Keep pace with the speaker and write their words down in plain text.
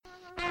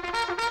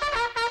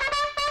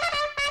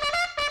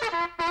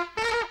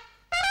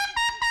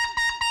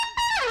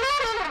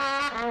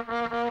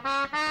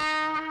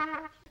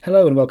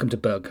Hello and welcome to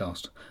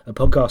Bergcast, a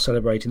podcast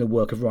celebrating the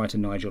work of writer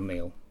Nigel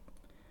Kneale.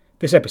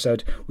 This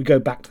episode, we go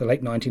back to the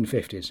late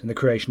 1950s and the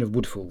creation of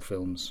Woodfall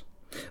films,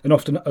 an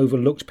often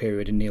overlooked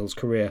period in Kneale's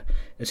career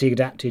as he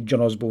adapted John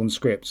Osborne's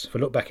scripts for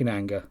Look Back in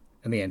Anger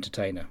and The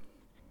Entertainer.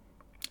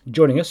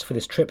 Joining us for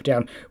this trip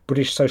down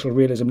British social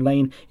realism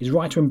lane is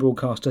writer and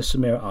broadcaster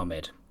Samira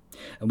Ahmed,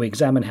 and we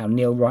examine how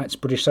Kneale writes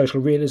British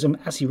social realism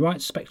as he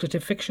writes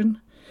speculative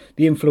fiction,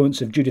 the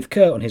influence of Judith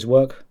Kerr on his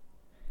work,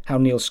 how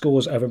Kneale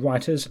scores over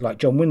writers like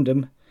John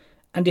Wyndham,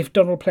 and if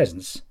Donald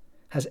Pleasence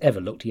has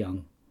ever looked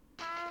young.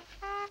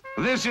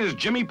 This is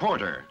Jimmy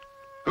Porter,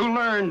 who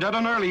learned at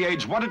an early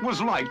age what it was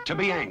like to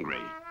be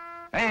angry.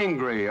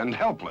 Angry and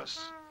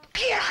helpless.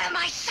 Clear out of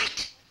my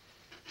sight!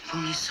 If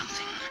only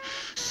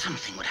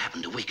something would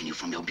happen to waken you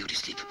from your beauty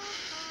sleep.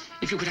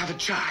 If you could have a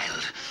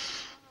child,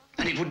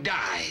 and it would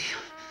die.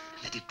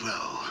 Let it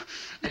grow.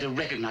 Let a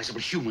recognizable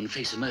human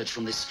face emerge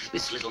from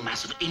this little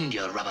mass of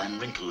India rubber and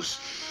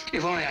wrinkles.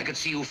 If only I could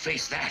see you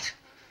face that.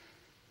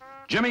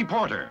 Jimmy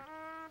Porter,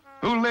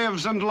 who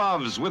lives and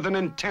loves with an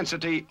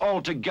intensity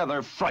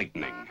altogether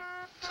frightening.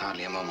 There's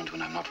hardly a moment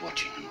when I'm not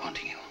watching and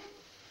wanting you.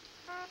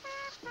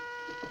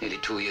 Nearly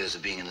 2 years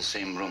of being in the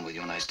same room with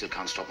you, and I still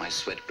can't stop my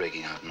sweat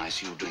breaking out, and I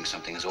see you doing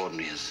something as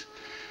ordinary as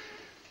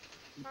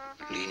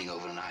leaning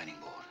over an ironing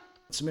board.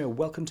 Samira,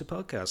 welcome to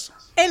Podcast.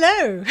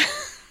 Hello!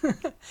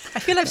 I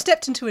feel I've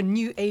stepped into a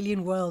new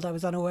alien world I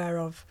was unaware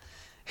of.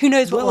 Who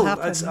knows what will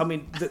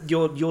happen?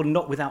 You're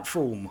not without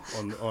form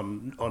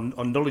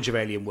on knowledge of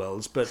alien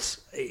worlds, but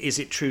is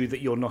it true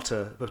that you're not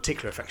a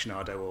particular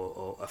aficionado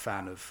or a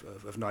fan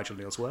of Nigel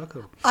Kneale's work?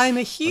 Or? I'm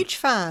a huge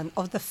fan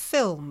of the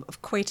film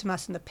of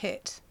Quatermass and the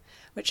Pit,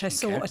 which I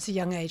saw at a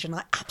young age and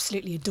I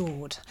absolutely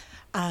adored,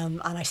 and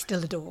I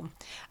still adore.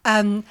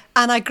 And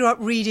I grew up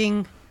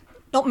reading...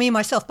 Not me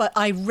myself, but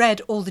I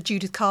read all the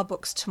Judith Kerr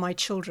books to my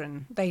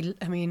children.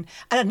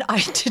 And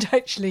I did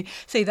actually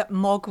say that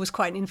Mog was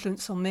quite an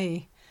influence on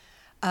me.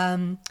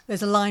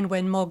 There's a line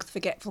when Mog, the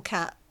forgetful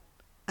cat,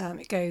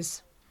 it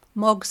goes,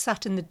 Mog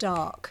sat in the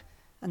dark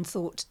and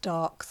thought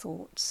dark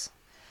thoughts.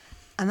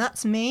 And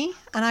that's me.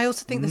 And I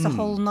also think there's a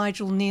whole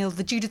Nigel Kneale,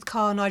 the Judith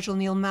Kerr Nigel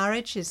Kneale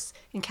marriage is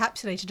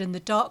encapsulated in the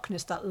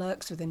darkness that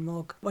lurks within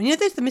Mog. Well,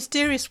 there's the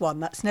mysterious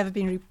one that's never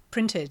been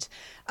reprinted.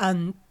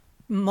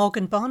 Mog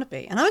and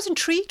Barnaby. And I was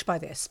intrigued by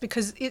this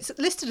because it's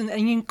listed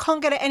and you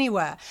can't get it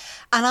anywhere.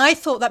 And I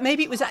thought that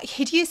maybe it was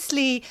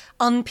hideously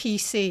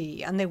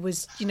un-PC and there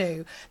was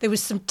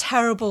some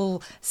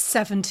terrible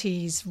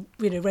 70s,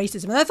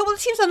 racism. And I thought, well,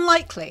 it seems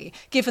unlikely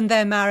given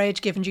their marriage,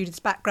 given Judith's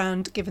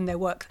background, given their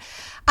work.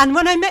 And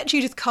when I met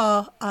Judith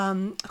Kerr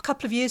a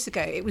couple of years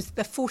ago, it was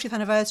the 40th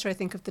anniversary, I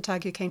think, of The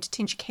Tiger Who Came to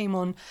Tea. She came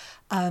on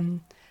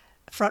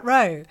front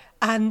row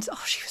and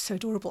she was so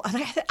adorable, and I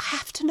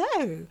have to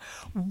know,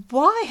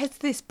 why has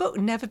this book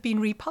never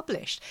been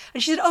republished?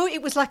 And she said,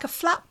 it was like a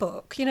flat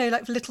book,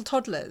 like for little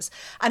toddlers,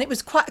 and it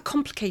was quite a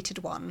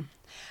complicated one,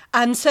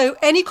 and so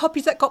any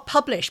copies that got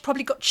published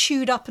probably got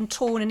chewed up and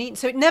torn and eaten,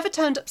 so it never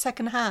turned up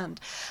secondhand,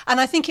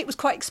 and I think it was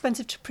quite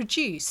expensive to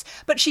produce.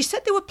 But she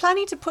said they were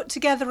planning to put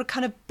together a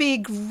kind of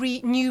big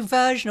new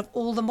version of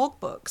all the Mog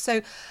books,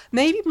 so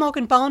maybe Mog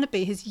and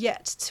Barnaby has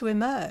yet to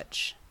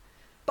emerge.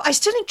 But I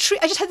still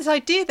I just had this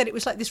idea that it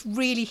was like this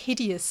really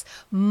hideous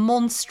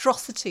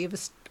monstrosity of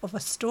a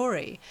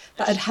story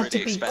that had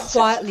to be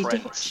quietly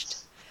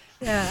ditched.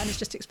 Yeah, and it's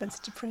just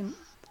expensive to print.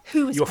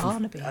 Who was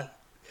Barnaby?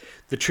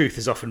 The truth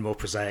is often more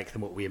prosaic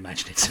than what we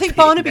imagine it to be. I think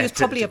Barnaby was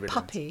probably a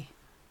puppy.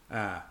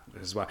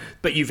 As well.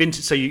 But you've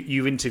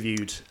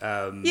interviewed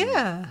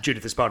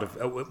Judith as part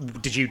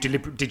of. Did you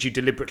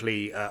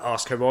deliberately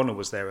ask her on, or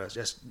was there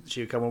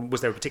she come on?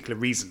 Was there a particular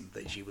reason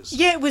that she was?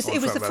 Yeah, it was the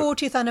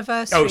 40th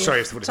anniversary. Oh,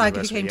 sorry, it's the 40th Tiger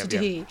anniversary. Who Came to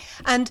Tea.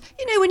 And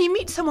when you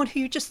meet someone who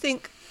you just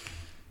think,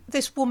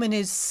 this woman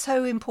is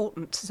so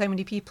important to so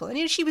many people,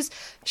 and she was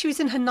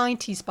in her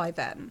 90s by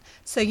then,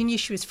 so you knew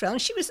she was frail,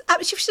 and she was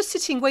just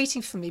sitting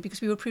waiting for me because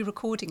we were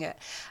pre-recording it,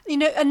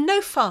 and no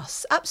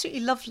fuss,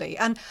 absolutely lovely.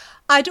 And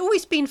I'd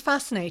always been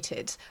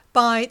fascinated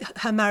by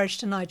her marriage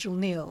to Nigel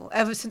Kneale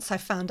ever since I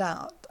found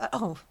out.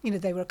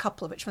 They were a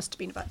couple, which must have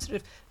been about sort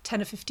of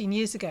 10 or 15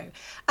 years ago,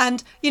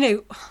 and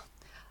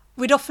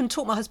we'd often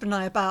talk, my husband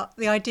and I, about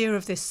the idea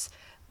of this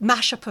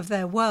mashup of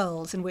their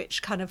worlds in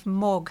which kind of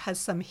Mog has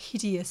some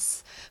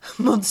hideous,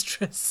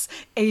 monstrous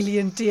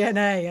alien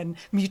DNA and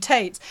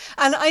mutates.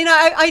 And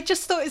I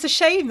just thought it's a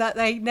shame that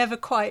they never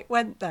quite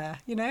went there,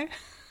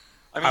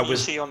 You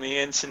see on the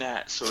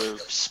internet sort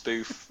of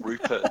spoof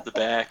Rupert the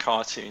Bear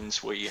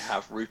cartoons where you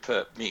have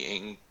Rupert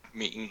meeting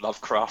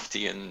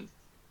Lovecraftian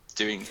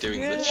doing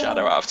the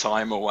Shadow Out of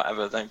Time or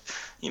whatever.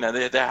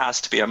 There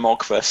has to be a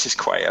Mog versus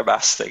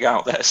Quatermass thing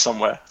out there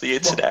somewhere. The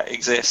internet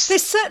exists.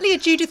 There's certainly a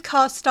Judith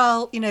Kerr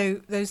style,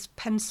 those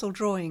pencil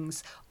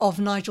drawings of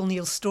Nigel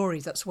Kneale's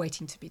stories that's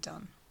waiting to be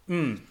done.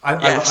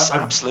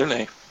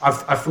 Absolutely.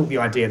 I've thought the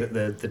idea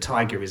that the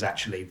tiger is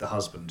actually the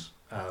husband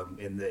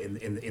in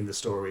the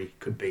story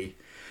could be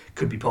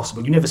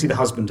possible. You never see the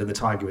husband and the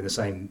tiger in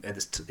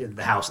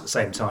the house at the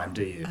same time,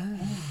 do you?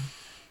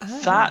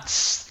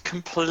 That's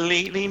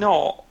completely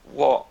not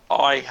what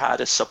I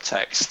had as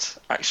subtext,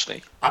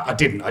 actually. I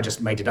didn't. I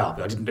just made it up.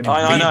 I didn't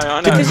I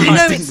know. Because you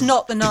know it's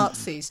not the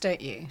Nazis,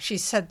 don't you? She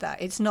said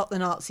that. It's not the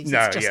Nazis,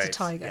 it's just a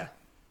tiger. Yeah.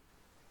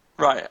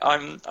 Right,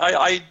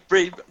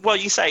 well,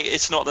 you say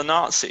it's not the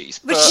Nazis,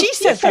 but she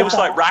said it feels that.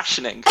 like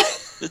rationing.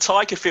 The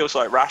tiger feels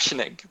like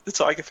rationing. The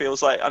tiger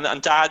feels like,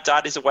 and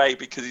Dad is away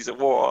because he's at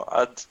war,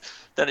 and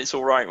then it's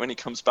all right when he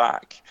comes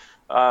back.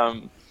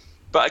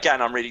 But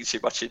again, I'm reading too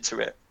much into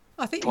it.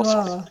 I think you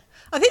are.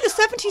 I think the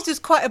 70s was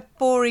quite a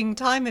boring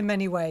time in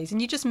many ways,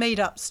 and you just made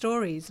up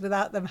stories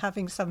without them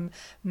having some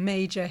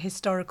major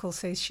historical,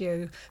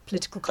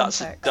 socio-political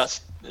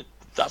context.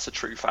 That's a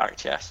true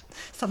fact, yes.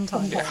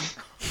 Sometimes. Yeah.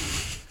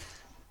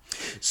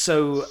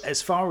 So,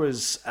 as far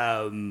as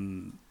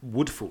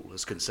Woodfall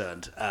is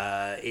concerned,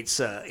 it's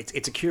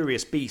a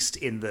curious beast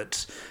in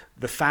that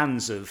the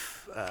fans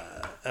of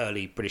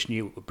early British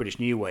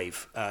New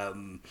Wave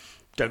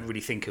don't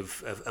really think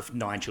of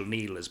Nigel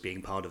Kneale as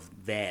being part of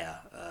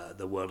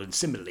the world, and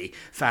similarly,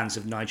 fans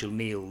of Nigel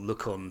Kneale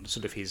look on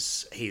sort of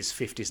his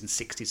 50s and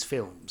 60s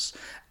films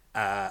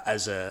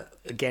as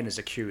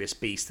a curious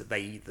beast that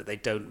they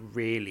don't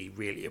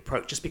really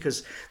approach, just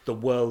because the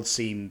world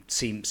seem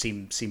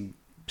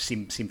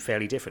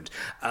fairly different.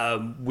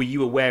 Were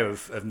you aware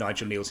of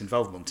Nigel Kneale's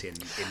involvement in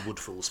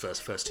Woodfall's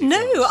first two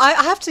films? No, I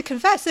have to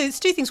confess. So it's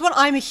two things. One,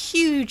 I'm a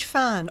huge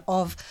fan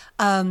of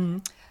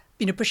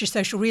British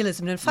social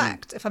realism. And in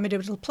fact, if I may do a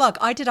little plug,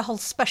 I did a whole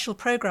special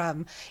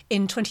programme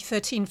in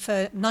 2013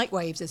 for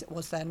Nightwaves, as it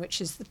was then, which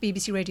is the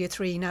BBC Radio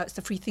 3. Now it's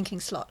the free thinking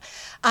slot.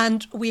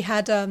 And we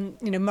had,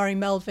 Murray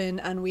Melvin,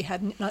 and we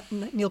had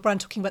Neil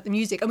Brand talking about the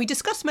music. And we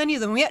discussed many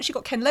of them. We actually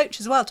got Ken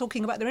Loach as well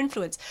talking about their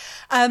influence.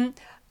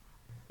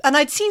 And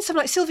I'd seen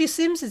something like Sylvia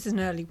Sims is an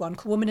early one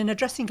called Woman in a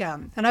Dressing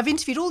Gown. And I've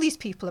interviewed all these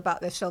people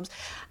about their films.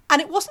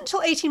 And it wasn't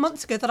until 18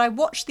 months ago that I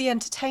watched The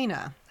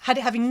Entertainer, I'd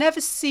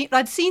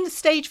seen the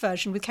stage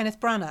version with Kenneth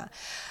Branagh.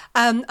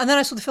 And then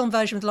I saw the film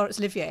version with Laurence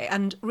Olivier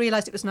and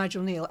realised it was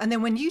Nigel Kneale. And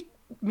then when you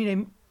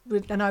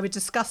and I were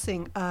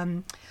discussing,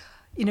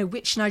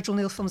 which Nigel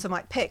Kneale films I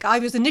might pick, I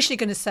was initially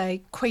going to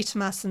say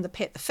Quatermass and The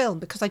Pit, the film,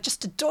 because I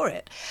just adore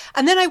it.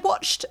 And then I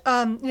watched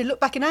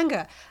Look Back in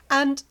Anger,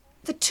 and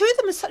the two of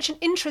them are such an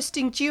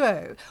interesting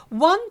duo.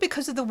 One,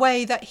 because of the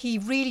way that he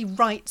really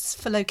writes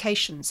for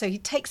location. So he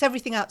takes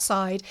everything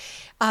outside.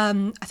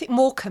 I think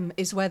Morecambe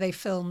is where they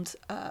filmed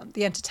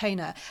The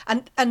Entertainer.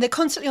 And they're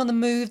constantly on the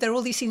move. There are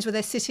all these scenes where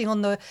they're sitting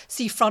on the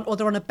seafront or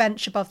they're on a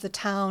bench above the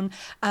town.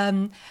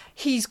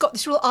 He's got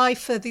this real eye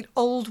for the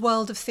old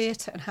world of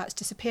theatre and how it's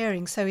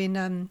disappearing. So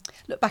in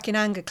Look Back in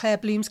Anger, Claire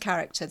Bloom's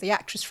character, the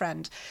actress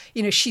friend,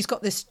 she's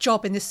got this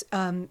job in this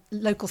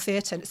local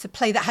theatre. And it's a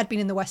play that had been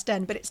in the West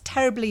End, but it's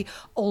terribly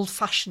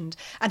old-fashioned,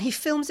 and he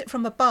films it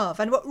from above.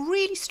 And what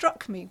really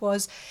struck me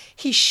was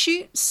he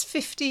shoots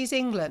 50s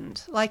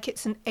England like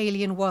it's an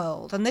alien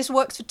world, and this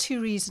works for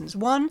two reasons.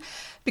 One,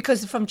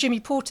 because from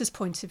Jimmy Porter's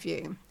point of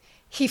view,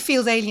 he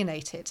feels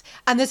alienated,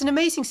 and there's an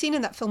amazing scene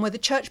in that film where the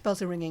church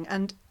bells are ringing,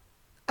 and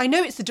I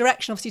know it's the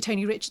direction, obviously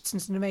Tony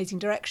Richardson's an amazing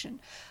director,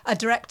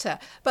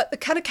 but the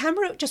kind of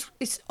camera just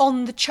is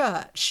on the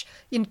church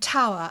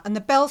tower and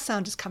the bell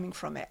sound is coming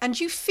from it. And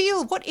you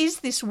feel, what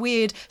is this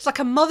weird, it's like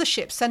a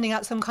mothership sending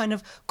out some kind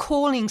of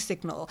calling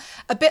signal,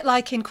 a bit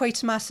like in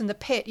Quatermass and The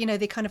Pit,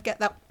 they kind of get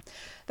that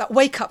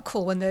wake-up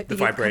call when the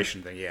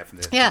vibration thing, yeah.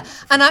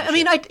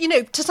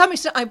 To some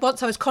extent,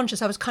 once I was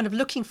conscious, I was kind of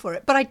looking for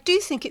it, but I do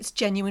think it's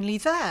genuinely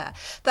there,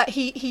 that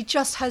he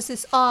just has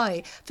this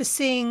eye for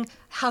seeing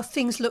how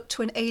things look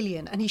to an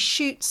alien, and he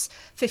shoots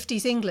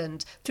 50s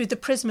England through the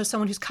prism of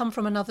someone who's come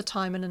from another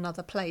time and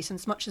another place, and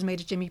as much as made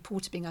of Jimmy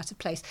Porter being out of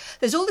place.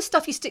 There's all this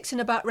stuff he sticks in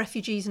about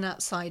refugees and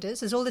outsiders.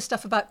 There's all this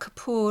stuff about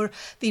Kapoor,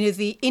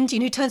 the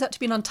Indian who turns out to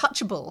be an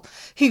untouchable,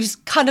 who's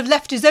kind of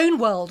left his own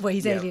world where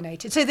he's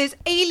alienated. So there's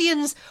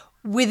aliens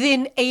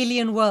within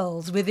alien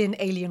worlds.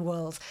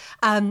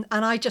 And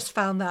I just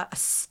found that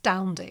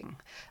astounding.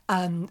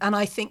 And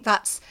I think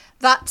that's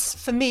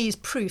for me is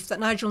proof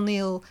that Nigel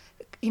Kneale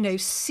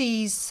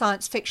sees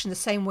science fiction the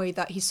same way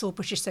that he saw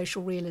British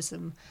social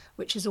realism,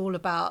 which is all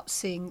about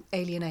seeing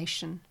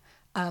alienation.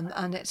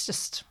 And it's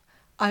just,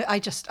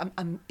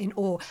 I'm in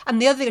awe.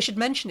 And the other thing I should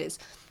mention is,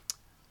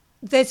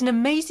 there's an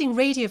amazing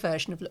radio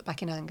version of Look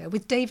Back in Anger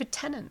with David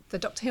Tennant, the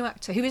Doctor Who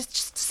actor, who is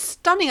just a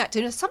stunning actor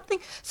and has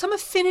some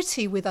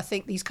affinity with, I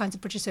think, these kinds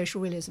of British social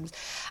realisms.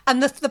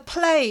 And the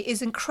play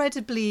is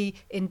incredibly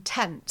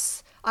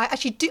intense. I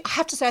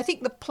have to say, I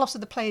think the plot of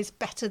the play is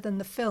better than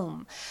the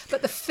film.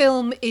 But the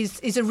film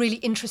is a really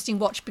interesting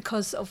watch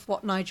because of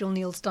what Nigel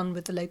Kneale's done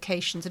with the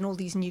locations and all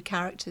these new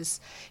characters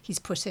he's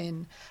put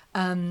in.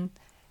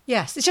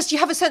 Yes, it's just you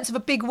have a sense of a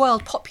big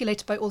world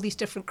populated by all these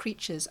different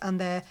creatures and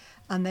their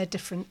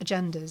different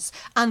agendas.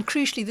 And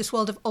crucially, this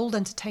world of old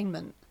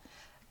entertainment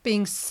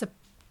being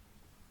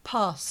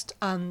surpassed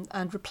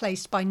and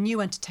replaced by new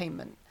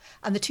entertainment.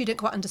 And the two don't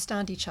quite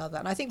understand each other.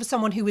 And I think for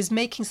someone who was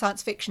making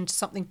science fiction to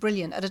something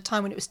brilliant at a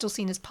time when it was still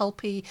seen as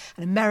pulpy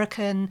and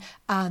American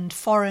and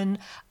foreign,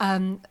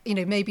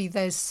 maybe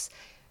there's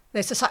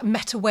there's a sort of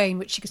meta way in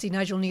which you can see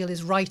Nigel Kneale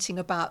is writing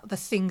about the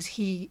things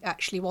he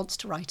actually wants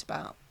to write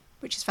about,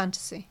 which is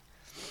fantasy.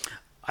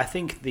 I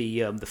think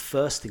the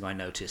first thing I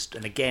noticed,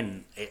 and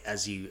again,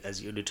 as you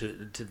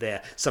alluded to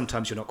there,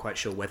 sometimes you're not quite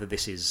sure whether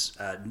this is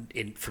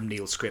from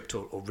Kneale's script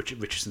or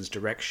Richardson's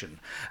direction.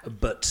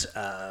 But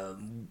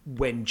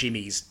when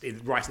Jimmy's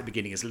right at the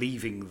beginning is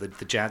leaving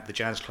the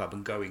jazz club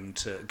and going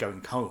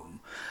home,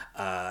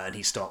 and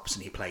he stops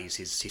and he plays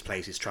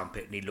his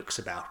trumpet and he looks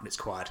about and it's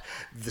quiet.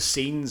 The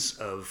scenes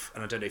of,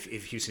 and I don't know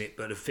if you've seen it,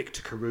 but of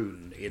Victor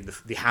Carroon in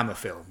the Hammer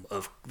film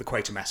of the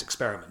Quatermass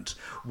Experiment,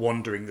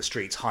 wandering the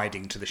streets,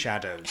 hiding to the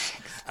shadows.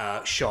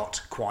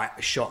 Shot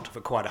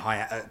for quite a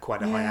high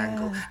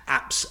angle.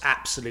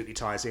 Absolutely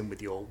ties in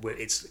with your.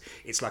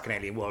 It's like an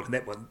alien world, and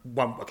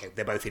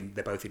they're both in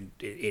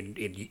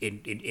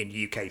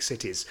UK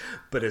cities,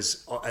 but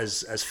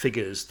as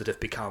figures that have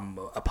become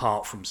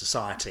apart from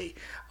society,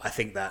 I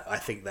think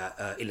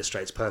that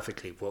illustrates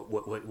perfectly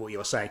what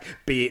you're saying.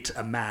 Be it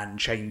a man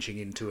changing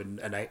into an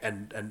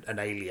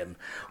alien,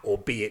 or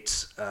be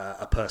it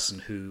a person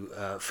who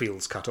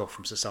feels cut off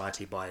from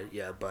society by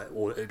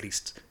or at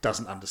least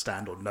doesn't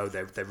understand or know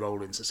their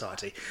role in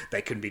society,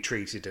 they can be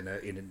treated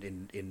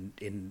in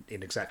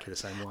exactly the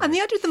same way. And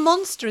the idea of the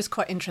monster is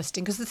quite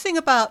interesting, because the thing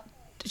about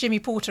Jimmy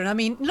Porter, and I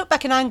mean, Look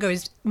Back in Anger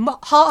is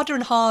harder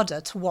and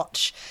harder to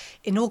watch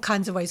in all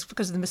kinds of ways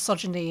because of the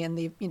misogyny and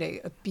the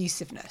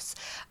abusiveness.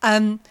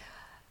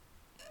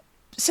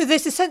 So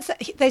there's a sense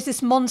that there's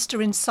this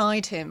monster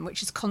inside him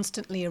which is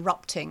constantly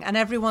erupting, and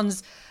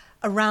everyone's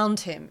around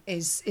him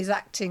is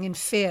acting in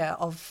fear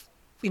of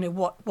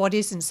what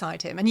is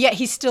inside him, and yet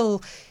he's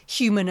still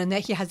human, and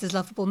that he has his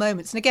lovable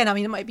moments. And again, I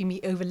mean, it might be me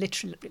over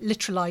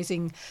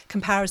literalizing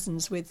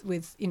comparisons with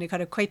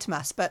kind of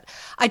Quatermass, but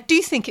I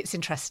do think it's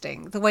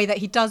interesting the way that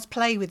he does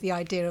play with the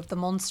idea of the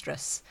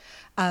monstrous,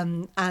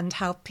 and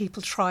how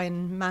people try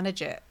and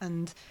manage it,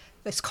 and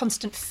this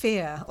constant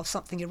fear of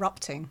something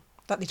erupting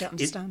that they don't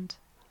understand.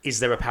 Is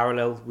there a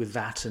parallel with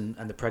that and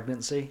the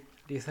pregnancy,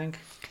 do you think?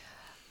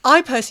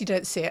 I personally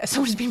don't see it. As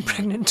someone who's been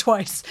pregnant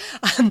twice,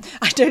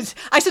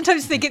 I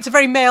sometimes think it's a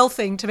very male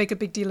thing to make a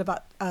big deal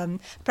about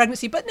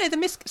pregnancy. But no,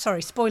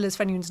 sorry, spoilers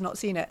for anyone who's not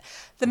seen it.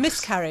 The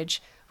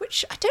miscarriage,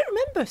 which I don't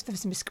remember if there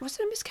was was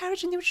there a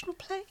miscarriage in the original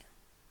play?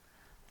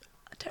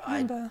 I don't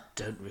remember. I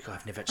don't recall.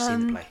 I've never actually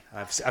seen the play.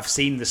 I've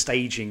seen the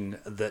staging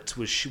that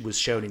was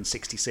shown in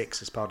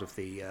 '66 as part of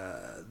the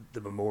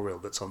memorial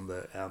that's on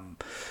the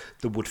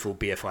Woodfall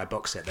BFI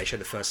box set. They show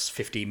the first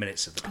 15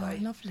 minutes of the play.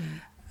 Oh, lovely.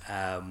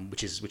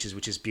 Which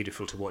is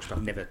beautiful to watch, but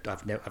I've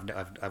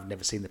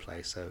never seen the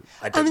play, so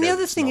I don't know. I mean, the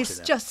other thing is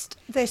just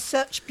they're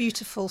such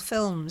beautiful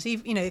films.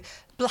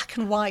 Black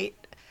and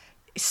white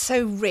is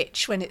so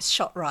rich when it's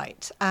shot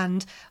right,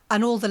 and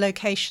all the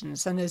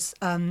locations, and there's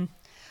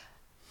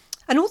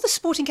and all the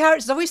supporting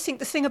characters. I always think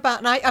the thing about,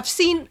 and I have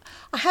seen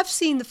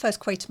the first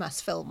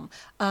Quatermass film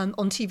on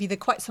TV there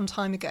quite some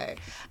time ago,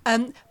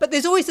 but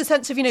there's always a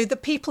sense of the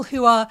people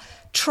who are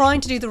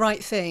trying to do the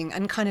right thing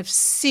and kind of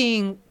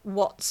seeing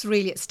what's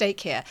really at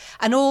stake here,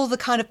 and all the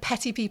kind of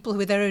petty people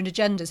with their own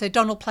agendas. So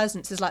Donald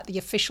Pleasance is like the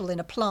official in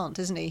a plant,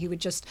 isn't he? Who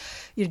would just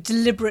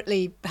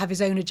deliberately have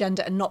his own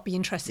agenda and not be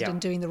interested in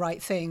doing the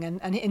right thing.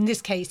 And in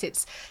this case,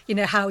 it's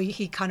how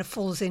he kind of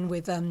falls in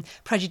with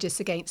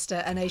prejudice against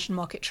an Asian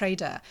market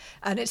trader,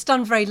 and it's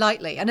done very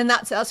lightly. And then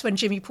that's when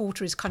Jimmy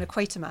Porter is kind of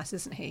Quatermass,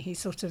 isn't he? He's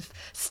sort of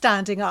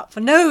standing up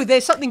for no,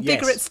 there's something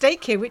bigger at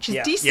stake here, which is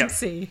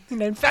decency,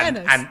 and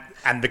fairness.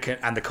 And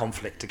the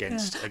conflict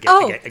against. And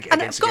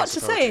I've got to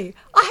say,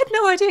 I had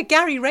no idea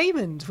Gary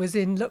Raymond was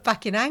in Look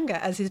Back in Anger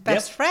as his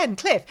best friend,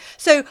 Cliff.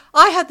 So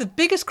I had the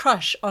biggest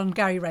crush on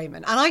Gary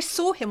Raymond, and I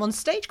saw him on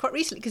stage quite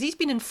recently because he's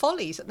been in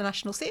Follies at the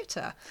National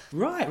Theatre.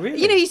 Right, really?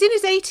 He's in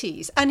his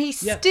 80s, and he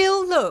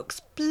still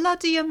looks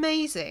bloody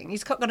amazing.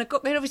 He's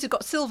obviously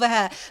got silver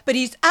hair, but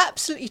he's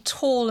absolutely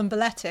tall and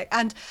balletic.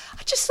 And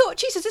I just thought,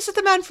 Jesus, this is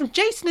the man from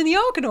Jason and the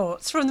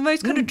Argonauts, from the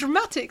most kind of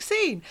dramatic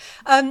scene.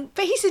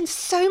 But he's in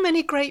so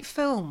many great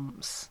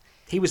films.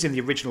 He was in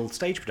the original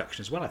stage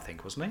production as well, I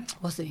think, wasn't he?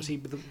 Was he? Was he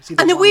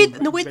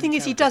the weird thing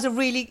is he does a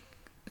really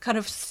kind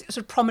of sort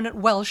of prominent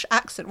Welsh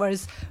accent,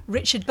 whereas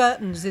Richard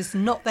Burton's is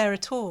not there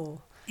at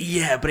all.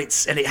 Yeah, but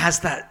it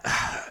has that.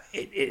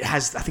 It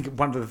has, I think,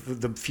 one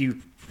of the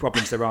few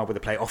problems there are with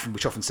the play,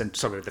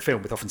 the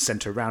film, often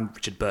centre around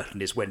Richard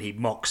Burton, is when he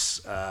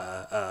mocks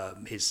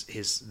his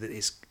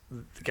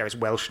Gary's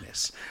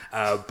Welshness,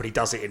 but he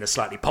does it in a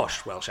slightly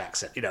posh Welsh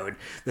accent, and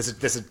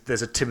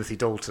there's a Timothy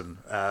Dalton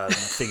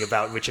thing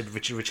about Richard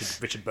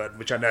Burton,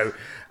 which I know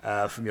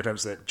from your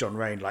terms that John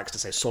Rain likes to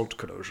say salt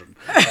corrosion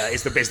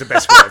is the best way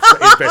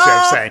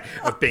of saying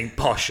of being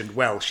posh and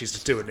Welsh is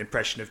to do an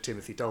impression of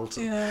Timothy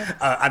Dalton.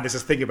 And there's a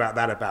thing about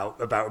that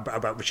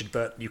about Richard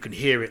Burton. You can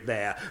hear it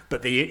there,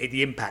 but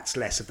the impact's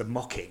less of the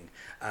mocking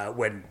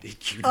when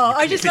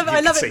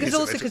I love it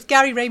because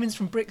Gary Raymond's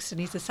from Brixton.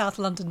 He's a South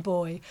London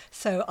boy,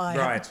 so I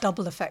have a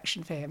double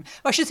affection for him.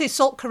 Well, I should say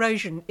salt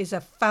corrosion is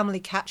a family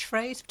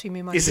catchphrase between me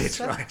and my sister. Is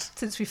it? Right.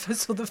 Since we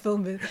first saw the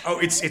film. Oh,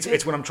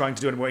 it's when I'm trying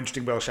to do a more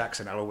interesting Welsh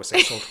accent, I'll always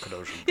say salt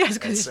corrosion. Yes,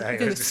 because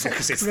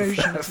it's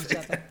corrosion of each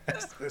other.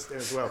 That's there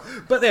as well.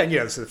 But then,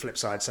 this is the flip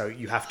side, so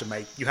you have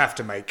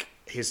to make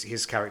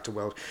his character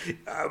Welsh. You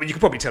can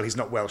probably tell he's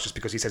not Welsh just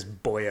because he says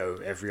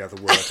boyo every other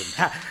word.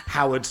 And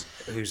Howard,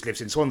 who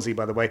lives in Swansea,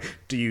 by the way,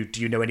 do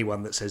you know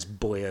anyone that says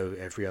boyo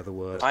every other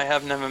word? I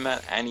have never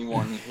met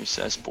anyone who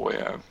says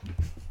boyo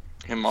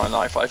in my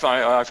life.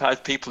 I've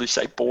had people who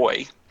say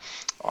boy,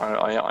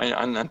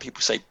 and then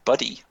people say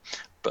buddy,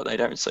 but they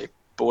don't say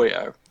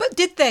boyo. But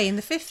did they in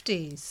the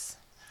 50s?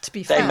 To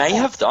be fair, they may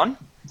have done.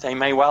 They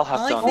may well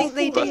have done. I think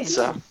they did.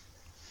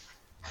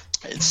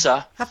 It's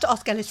have to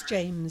ask Ellis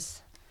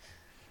James.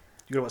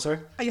 You know what? Sorry.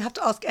 You have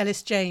to ask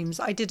Ellis James.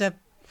 I did a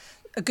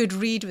good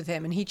read with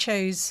him, and he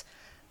chose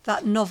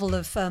that novel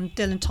of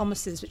Dylan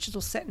Thomas's, which is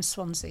all set in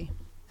Swansea.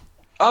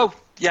 Oh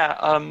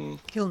yeah.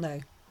 He'll know.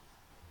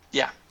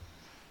 Yeah.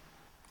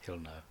 He'll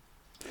know.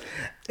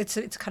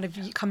 It's kind of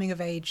coming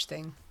of age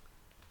thing.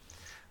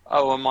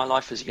 Oh, and My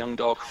Life as a Young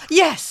Dog.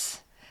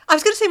 Yes, I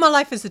was going to say My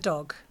Life as a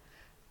Dog,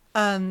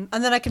 and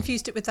then I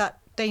confused it with that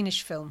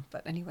Danish film.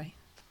 But anyway.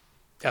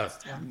 Oh,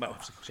 well,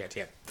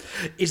 yeah.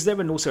 Is there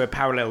also a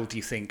parallel, do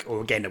you think,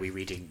 or again, are we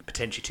reading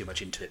potentially too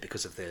much into it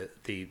because of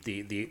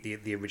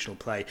the original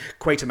play?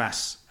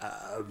 Quatermass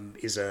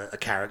is a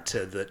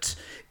character that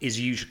is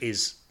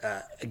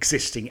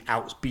existing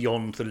out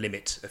beyond the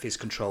limit of his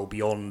control,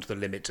 beyond the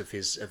limit of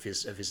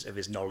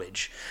his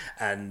knowledge,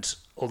 and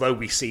although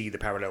we see the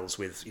parallels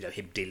with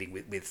him dealing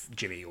with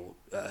Jimmy or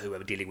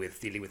whoever dealing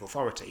with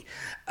authority.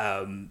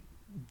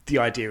 The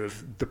idea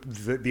of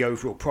the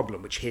overall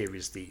problem, which here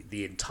is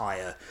the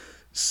entire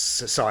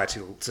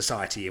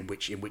society in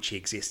which he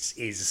exists,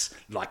 is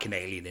like an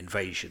alien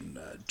invasion,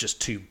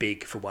 just too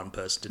big for one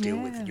person to deal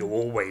with. You're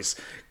always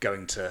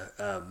going to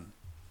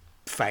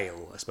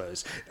fail, I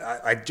suppose.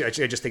 I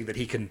just think that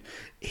he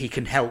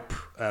can help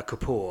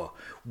Kapoor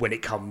when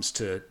it comes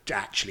to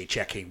actually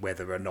checking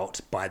whether or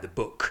not by the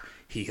book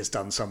he has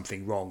done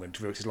something wrong and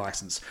revoked his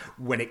license.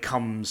 When it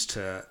comes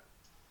to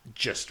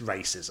just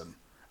racism.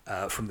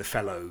 From the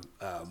fellow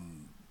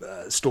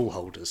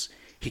stallholders,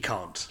 he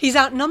can't. He's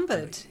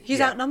outnumbered.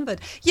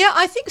 Outnumbered. Yeah,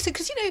 I think so,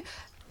 because,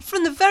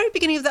 from the very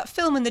beginning of that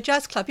film in the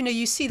jazz club,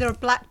 you see there are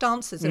black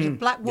dancers. There's a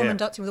black woman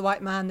dancing with a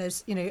white man.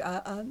 There's,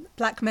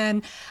 black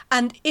men.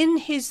 And in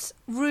his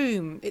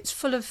room, it's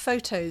full of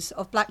photos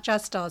of black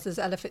jazz stars. There's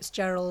Ella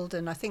Fitzgerald,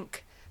 and I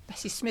think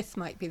Bessie Smith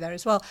might be there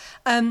as well.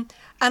 And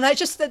I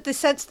just, the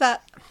sense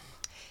that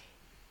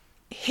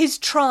his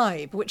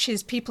tribe, which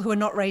is people who are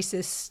not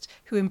racist,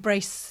 who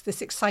embrace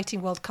this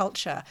exciting world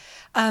culture,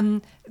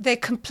 they're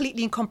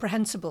completely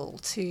incomprehensible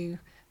to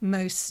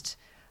most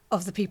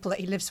of the people that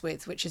he lives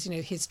with, which is,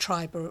 his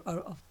tribe or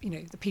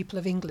the people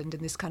of England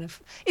in this kind of...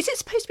 Is it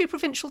supposed to be a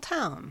provincial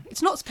town?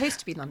 It's not supposed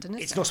to be London, is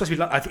it? It's not supposed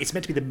to be... It's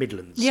meant to be the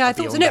Midlands. Yeah, I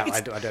thought so. No, I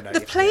don't know.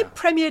 The play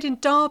premiered in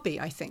Derby,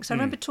 I think. So I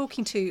remember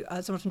talking to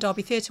someone from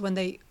Derby Theatre when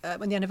the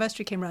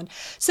anniversary came around.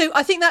 So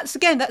I think that's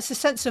a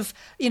sense of,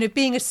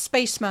 being a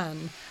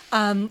spaceman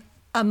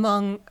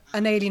among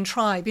an alien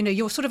tribe.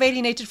 You're sort of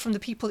alienated from the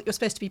people that you're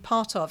supposed to be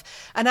part of.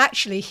 And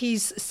actually,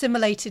 he's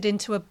assimilated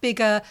into a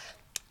bigger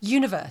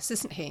universe,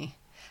 isn't he?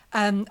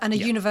 And a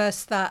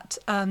universe that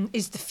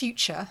is the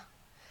future.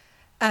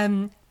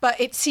 But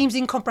it seems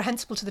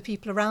incomprehensible to the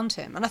people around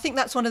him. And I think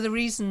that's one of the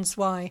reasons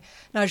why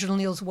Nigel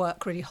Kneale's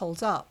work really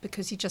holds up,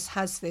 because he just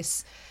has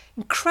this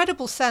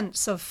incredible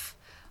sense of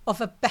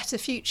a better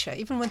future,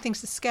 even when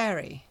things are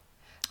scary.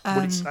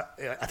 I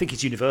think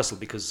it's universal,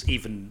 because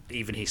even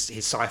his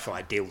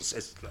sci-fi deals,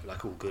 as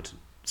like all good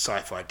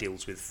sci-fi,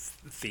 deals with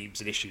themes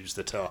and issues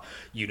that are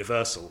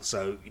universal.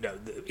 So,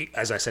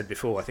 as I said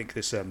before, I think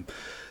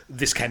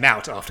this came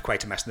out after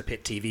Quatermass and the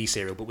Pit TV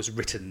serial, but was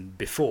written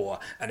before.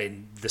 And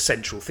in the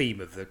central theme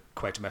of the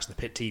Quatermass and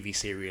the Pit TV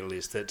serial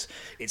is that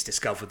it's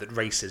discovered that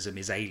racism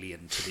is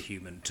alien to the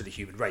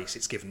human race.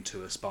 It's given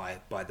to us by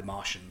the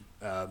Martian,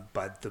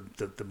 by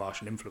the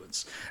Martian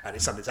influence, and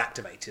it's something that's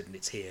activated, and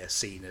it's here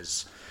seen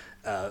as.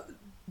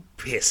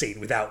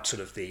 Without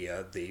sort of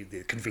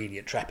the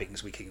convenient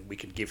trappings we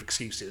can give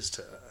excuses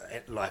to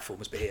life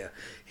forms, but here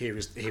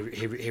is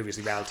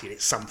the reality, and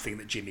it's something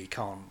that Jimmy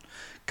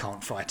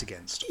can't fight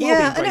against.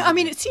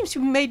 It seems to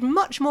be made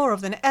much more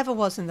of than it ever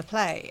was in the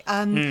play.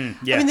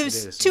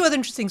 There's two other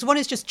interesting things. One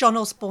is just John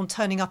Osborne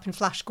turning up in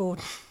Flash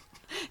Gordon.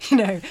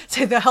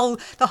 So the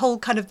whole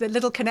kind of the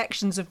little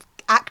connections of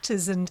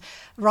actors and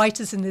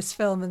writers in this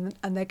film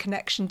and their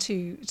connection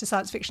to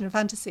science fiction and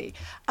fantasy.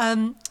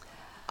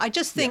 I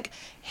just think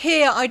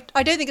here,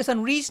 I don't think it's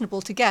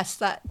unreasonable to guess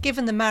that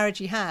given the marriage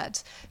he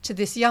had to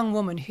this young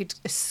woman who'd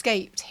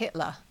escaped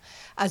Hitler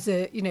as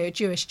a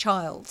Jewish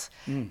child,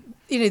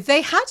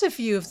 they had a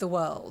view of the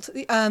world.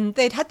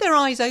 They'd had their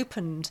eyes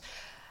opened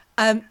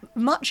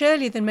much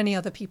earlier than many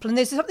other people. And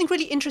there's something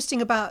really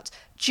interesting about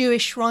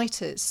Jewish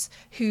writers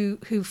who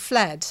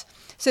fled.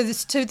 So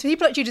the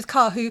people like Judith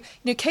Kerr, who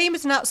came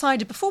as an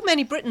outsider before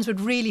many Britons would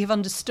really have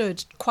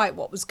understood quite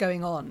what was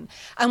going on,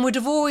 and would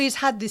have always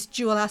had this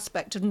dual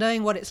aspect of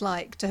knowing what it's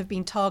like to have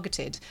been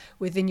targeted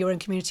within your own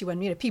community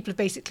when people have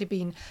basically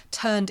been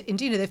turned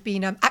into, they've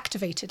been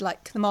activated,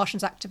 like the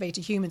Martians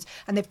activated humans,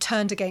 and they've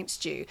turned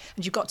against you,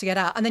 and you've got to get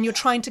out, and then you're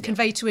trying to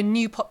convey to a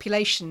new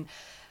population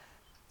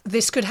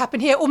this could happen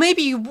here, or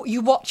maybe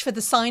you watch for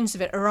the signs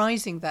of it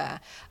arising there.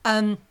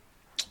 I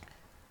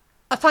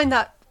find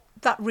that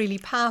really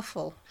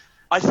powerful.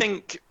 I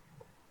think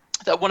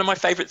that one of my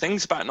favourite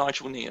things about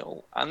Nigel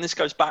Kneale, and this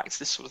goes back to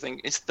this sort of thing,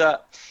 is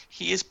that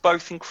he is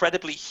both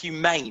incredibly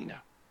humane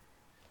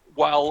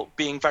while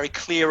being very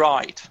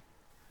clear-eyed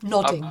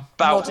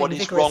about what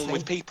is wrong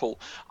with people.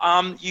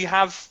 You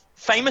have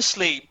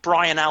famously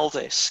Brian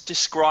Aldiss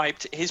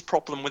described his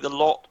problem with a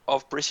lot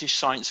of British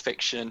science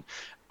fiction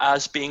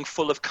as being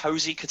full of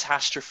cosy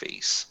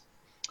catastrophes,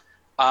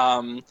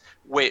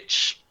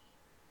 which,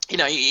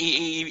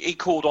 he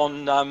called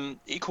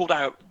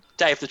out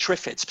Day of the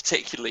Triffids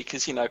particularly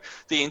because,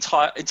 the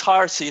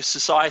entirety of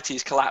society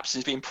is collapsed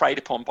and is being preyed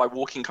upon by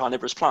walking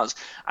carnivorous plants,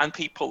 and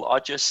people are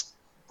just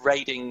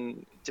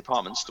raiding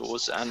department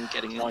stores and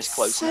getting nice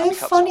clothes. So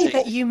funny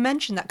that you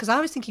mentioned that, because I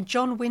was thinking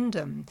John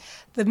Wyndham,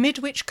 The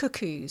Midwich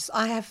Cuckoos,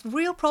 I have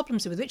real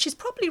problems with, which is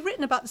probably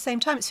written about the same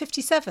time. It's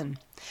 1957.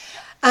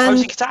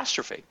 Cozy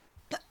catastrophe.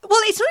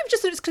 Well, it's not even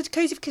just that it's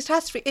cozy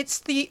catastrophe. It's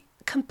the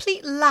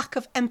complete lack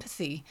of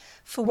empathy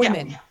for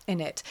women in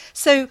it.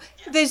 So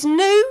there's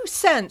no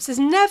sense, it's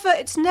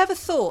never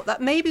thought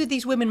that maybe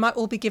these women might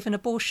all be given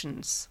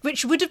abortions,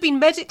 which would have been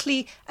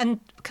medically and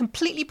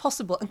completely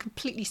possible and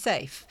completely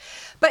safe.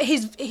 But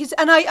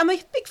I'm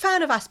a big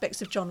fan of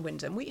aspects of John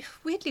Wyndham. We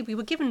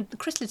were given the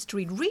Chrysalids to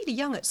read really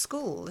young at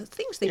school, the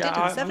things they did in the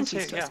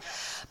 70s to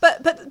us.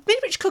 But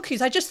Midwich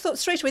Cuckoos, I just thought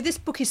straight away, this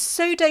book is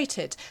so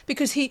dated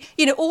because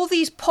all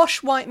these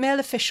posh white male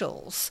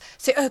officials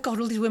say, oh God,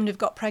 all these women have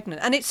got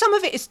pregnant. And some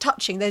of it is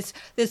touching. There's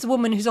the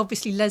woman who's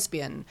obviously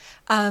lesbian.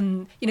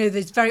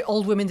 There's very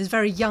old women, there's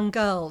very young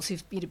girls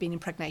who've been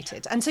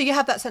impregnated. And so you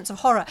have that sense of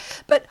horror.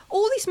 But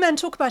all these men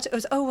talk about it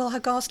as, oh, well, how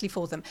ghastly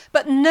for them.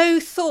 But no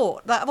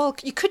thought that, well,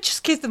 you could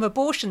just give them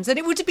abortions. And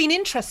it would have been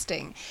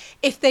interesting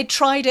if they'd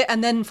tried it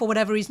and then for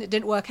whatever reason it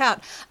didn't work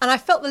out. And I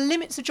felt the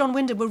limits of John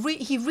Wyndham were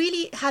he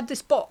really had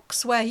this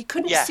box where he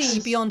couldn't see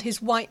beyond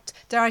his white,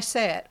 dare I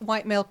say it,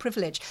 white male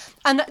privilege.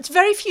 And it's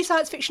very few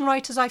science fiction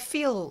writers I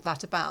feel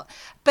that about.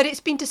 But it's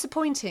been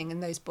disappointing in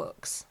those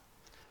books.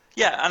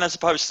 Yeah, and as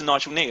opposed to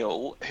Nigel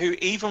Kneale, who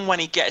even when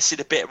he gets it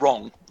a bit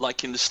wrong,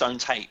 like in The Stone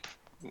Tape,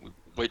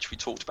 which we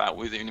talked about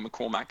with Una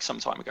McCormack some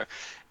time ago,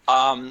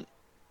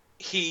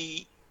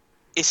 he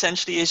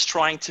essentially is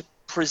trying to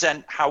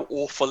present how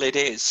awful it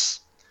is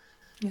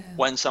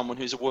when someone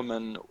who's a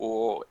woman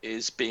or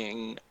is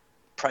being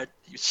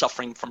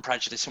suffering from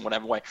prejudice in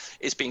whatever way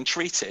is being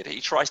treated. He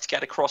tries to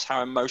get across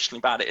how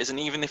emotionally bad it is, and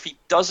even if he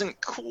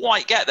doesn't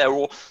quite get there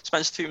or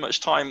spends too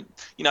much time,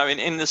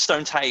 in The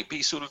Stone Tape,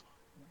 they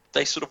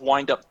sort of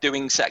wind up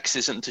doing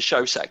sexism to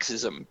show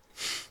sexism.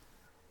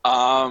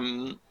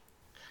 I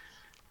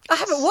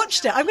haven't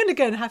watched it. I'm going to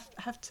go and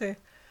have to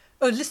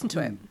listen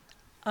to it.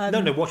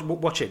 No,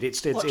 watch it.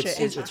 It's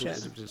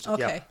okay.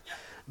 Yeah.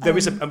 There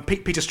is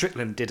Peter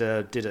Strickland did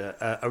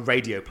a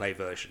radio play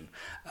version.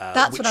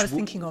 That's what I was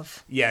thinking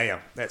of. Yeah,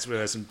 that's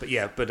realism. But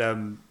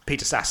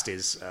Peter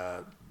Sasti's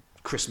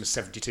Christmas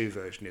 '72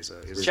 version is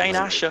Jane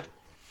Asher.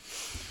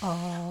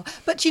 Oh,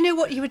 but do you know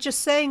what you were just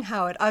saying,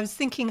 Howard? I was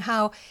thinking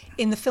how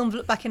in the film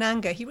Look Back in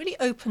Anger, he really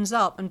opens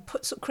up and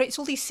creates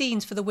all these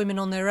scenes for the women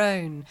on their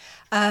own.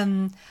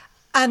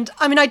 And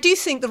I mean, I do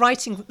think the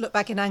writing Look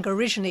Back in Anger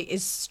originally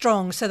is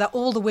strong so that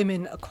all the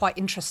women are quite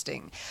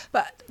interesting.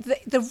 But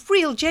the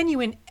real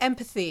genuine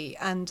empathy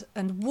and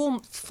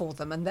warmth for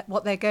them and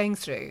what they're going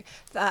through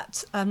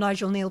that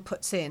Nigel Kneale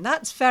puts in,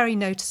 that's very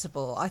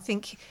noticeable. I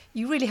think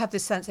you really have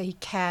this sense that he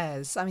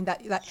cares. I mean,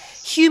 that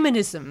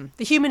humanism,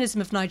 the humanism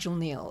of Nigel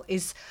Kneale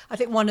is, I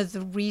think, one of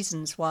the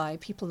reasons why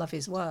people love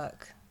his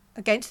work.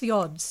 Against the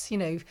odds,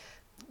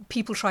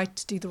 people try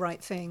to do the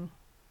right thing.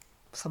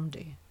 Some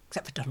do,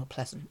 except for Donald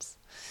Pleasance.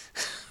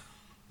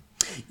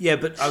 Yeah,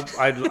 but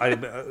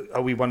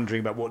are we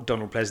wondering about what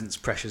Donald Pleasance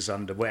pressures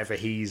under, whatever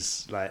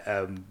he's like,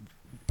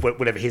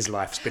 whatever his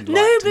life's been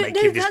like?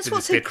 That's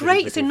what's so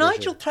great. So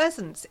Nigel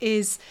Pleasance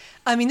is,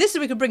 I mean, this is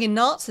where we could bring in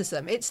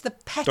Nazism. It's the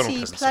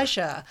petty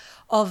pleasure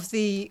of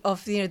the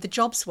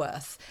job's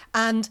worth,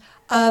 and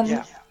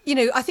I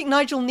think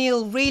Nigel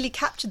Kneale really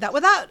captured that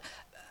without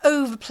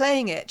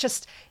overplaying it.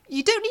 Just,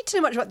 you don't need to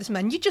know much about this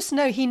man. You just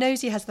know he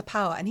knows he has the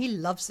power and he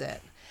loves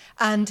it,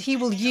 and he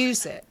will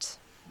use it.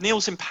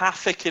 Neil's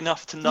empathic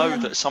enough to know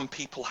that some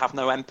people have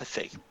no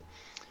empathy.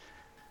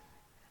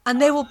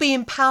 And they will be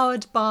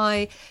empowered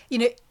by,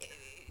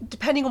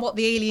 depending on what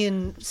the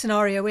alien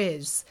scenario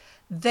is,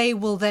 they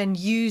will then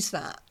use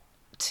that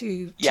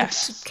to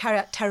carry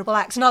out terrible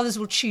acts. And others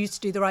will choose to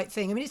do the right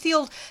thing. I mean, it's the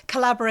old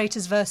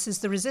collaborators versus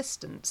the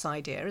resistance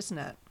idea, isn't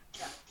it?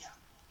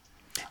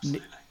 Yeah.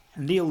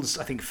 Neil's,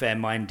 I think,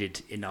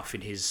 fair-minded enough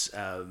in his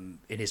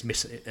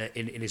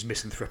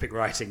misanthropic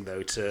writing,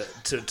 though, to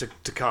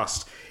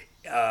cast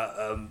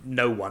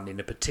no one in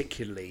a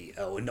particularly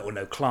or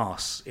no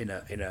class in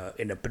a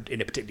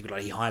particular.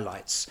 He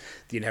highlights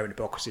the inherent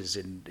hypocrisies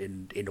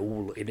in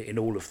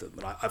all of them,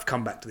 and I've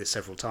come back to this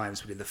several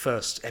times. But in the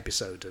first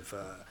episode of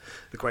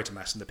the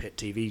Quatermass and the Pit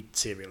TV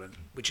serial,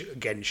 which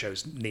again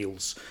shows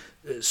Neil's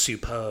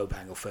superb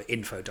angle for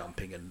info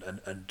dumping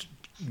and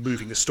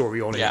moving the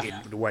story on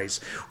in ways,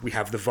 we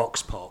have the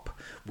vox pop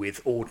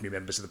with ordinary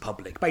members of the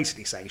public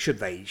basically saying should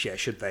they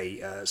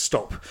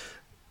stop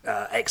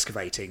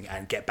excavating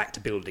and get back to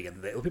building,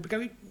 and the people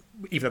going,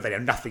 even though they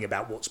know nothing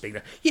about what's being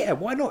done,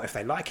 why not if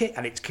they like it?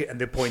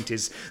 And the point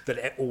is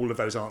that all of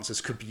those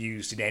answers could be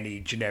used in any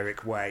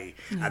generic way,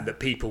 and that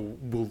people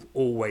will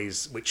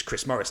always, which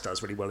Chris Morris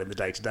does really well in The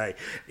Day Today,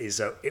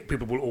 is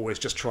people will always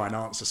just try and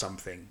answer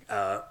something,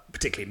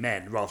 particularly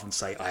men, rather than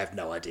say, I have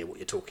no idea what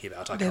you're talking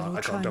about, I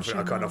can't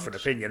offer an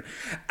opinion.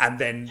 And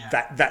then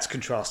that's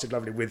contrasted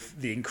lovely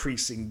with the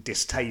increasing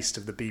distaste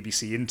of the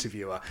BBC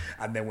interviewer,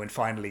 and then when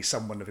finally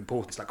someone of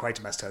importance like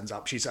Quatermass turns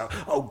up, she's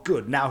oh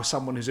good, now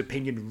someone whose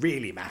opinion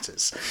really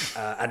matters,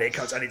 and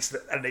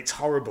it's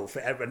horrible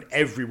for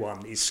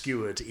everyone is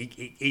skewered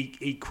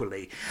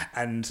equally,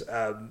 and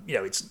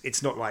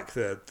it's not like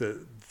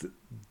the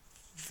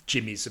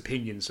Jimmy's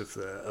opinions of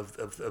her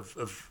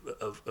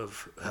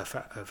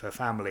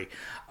family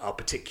are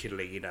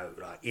particularly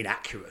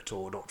inaccurate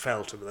or not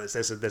felt.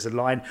 There's a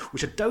line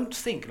which I don't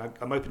think, and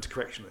I'm open to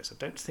correction on this, I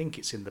don't think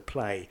it's in the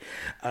play,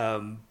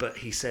 but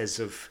he says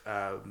of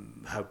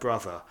her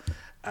brother,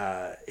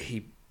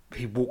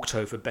 he walked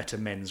over better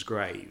men's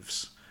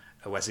graves.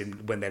 As in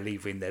when they're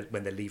leaving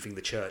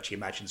the church, he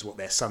imagines what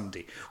her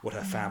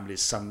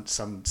family's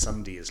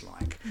Sunday is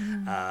like,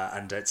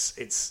 and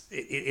it's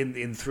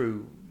in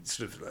through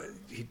sort of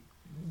he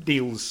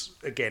deals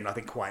again, I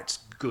think, quite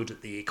good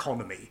at the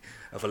economy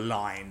of a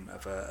line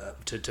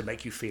to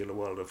make you feel a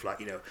world of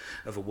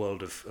a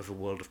world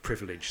of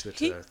privilege.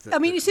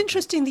 It's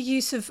interesting the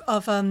use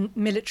of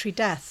military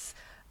death.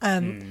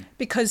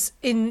 Because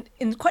in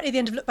quite near the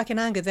end of Look Back in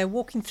Anger, they're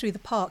walking through the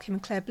park, him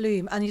and Claire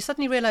Bloom, and you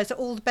suddenly realise that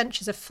all the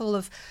benches are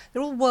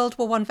they're all World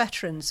War I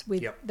veterans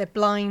they're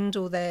blind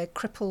or they're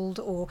crippled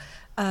or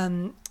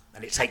and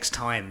it takes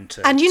time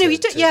to you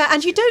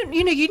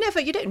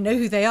don't know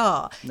who they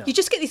are. No. You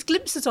just get these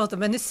glimpses of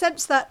them, and the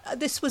sense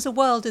that this was a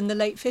world in the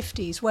late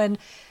 50s when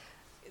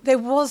there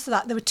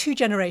were two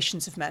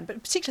generations of men,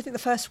 but particularly I think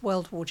the First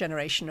World War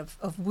generation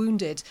of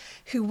wounded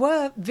who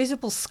were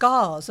visible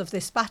scars of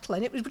this battle.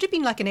 And it would have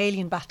been like an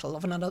alien battle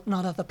of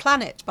another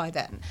planet by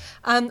then.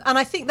 And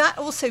I think that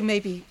also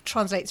maybe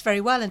translates very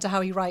well into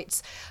how he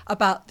writes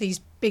about these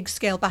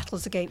big-scale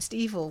battles against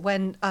evil,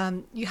 when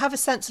you have a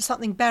sense of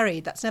something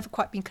buried that's never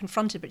quite been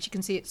confronted, but you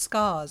can see its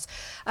scars.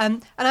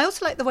 And I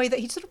also like the way that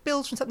he sort of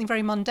builds from something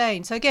very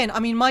mundane. So again, I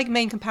mean, my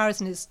main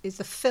comparison is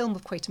the film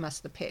of Quatermass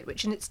of the Pit,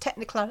 which in its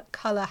Technicolor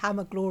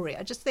Hammer glory,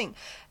 I just think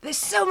there's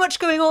so much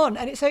going on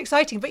and it's so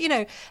exciting. But,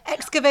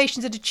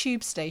 excavations at a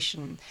tube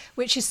station,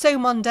 which is so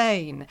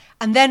mundane.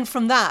 And then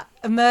from that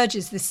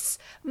emerges this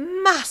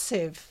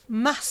massive,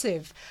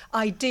 massive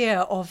idea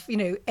of,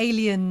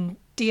 alien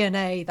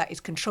DNA that is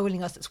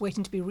controlling us, that's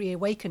waiting to be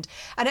reawakened.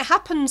 And it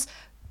happens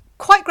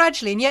quite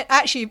gradually, and yet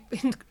actually,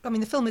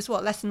 the film is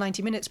less than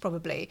 90 minutes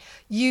probably.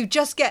 You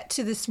just get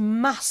to this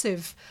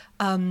massive,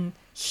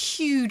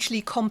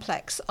 hugely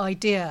complex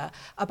idea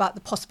about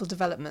the possible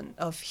development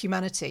of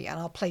humanity and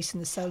our place in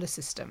the solar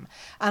system.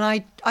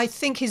 And I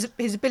think his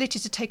ability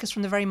to take us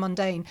from the very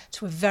mundane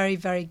to a very,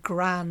 very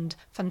grand,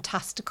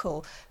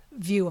 fantastical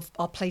view of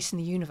our place in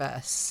the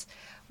universe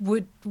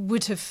would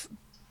have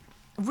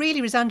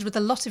really resounded with a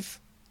lot of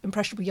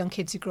impressionable young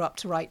kids who grew up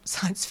to write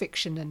science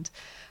fiction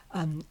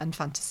and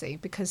fantasy,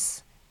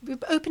 because we're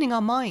opening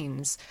our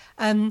minds.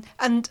 And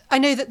I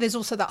know that there's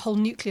also that whole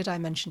nuclear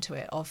dimension to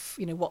it of,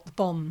 what the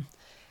bomb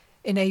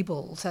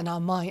enabled, and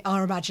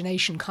our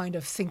imagination kind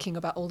of thinking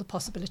about all the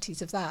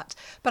possibilities of that.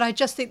 But I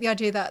just think the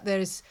idea that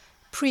there's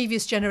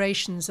previous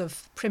generations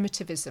of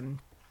primitivism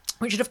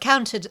which would have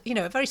countered,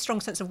 a very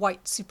strong sense of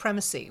white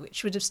supremacy,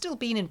 which would have still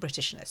been in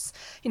Britishness.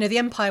 The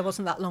empire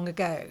wasn't that long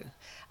ago.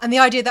 And the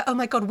idea that, oh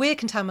my God, we're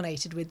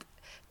contaminated with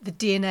the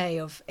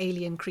DNA of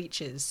alien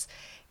creatures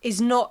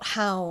is not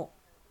how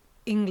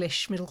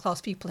English middle-class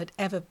people had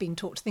ever been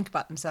taught to think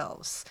about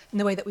themselves, in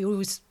the way that we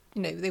always,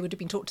 they would have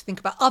been taught to think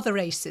about other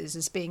races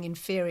as being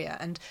inferior,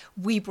 and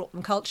we brought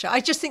them culture. I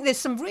just think there's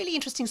some really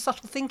interesting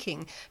subtle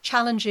thinking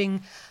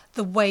challenging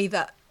the way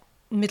that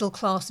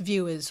middle-class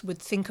viewers would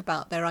think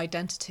about their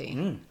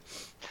identity.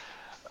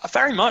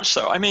 Very much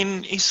so. I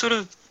mean, he sort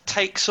of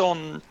takes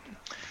on...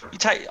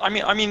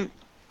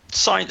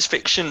 science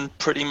fiction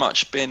pretty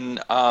much been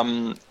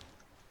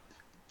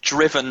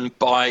driven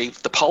by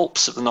the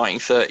pulps of the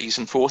 1930s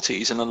and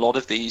 40s, and a lot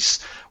of these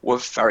were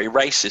very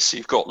racist. So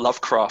you've got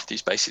Lovecraft,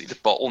 who's basically the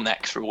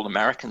bottleneck through all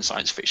American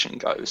science fiction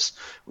goes,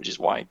 which is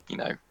why,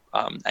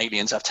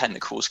 aliens have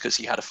tentacles, because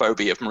he had a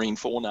phobia of marine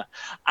fauna.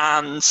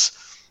 And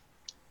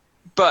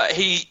But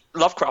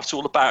Lovecraft's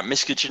all about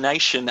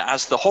miscegenation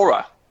as the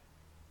horror.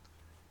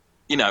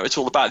 You know, it's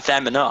all about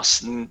them and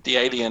us and the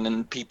alien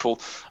and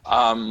people,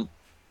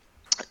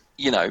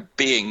 you know,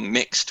 being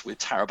mixed with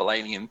terrible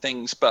alien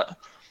things. But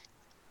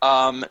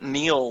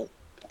Kneale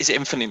is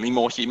infinitely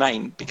more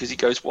humane because he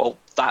goes, well,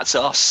 that's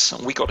us,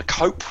 and we got to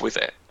cope with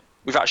it.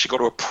 We've actually got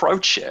to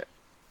approach it.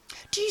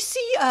 Do you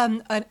see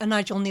a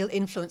Nigel Kneale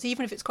influence,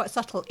 even if it's quite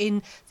subtle,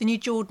 in the new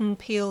Jordan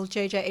Peele,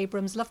 J.J.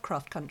 Abrams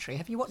Lovecraft Country?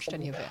 Have you watched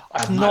any of it?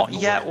 I've not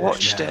yet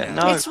watched it,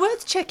 no. It's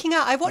worth checking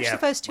out. I watched the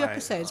first 2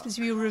 episodes because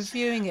we were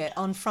reviewing it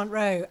on Front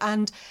Row.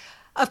 And,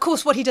 of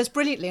course, what he does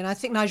brilliantly, and I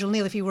think Nigel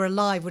Kneale, if he were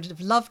alive, would have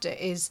loved it,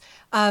 is...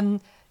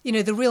 you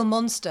know, the real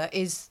monster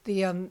is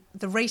the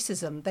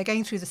racism. They're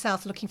going through the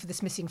South looking for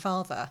this missing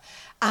father.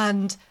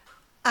 And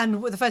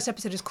the first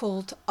episode is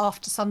called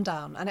After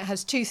Sundown, and it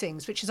has 2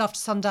 things, which is after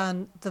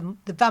sundown, the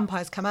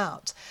vampires come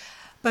out,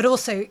 but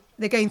also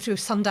they're going through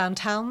sundown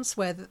towns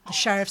where the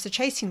sheriffs are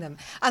chasing them.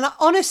 And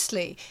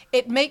honestly,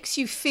 it makes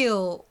you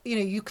feel, you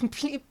know, you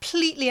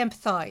completely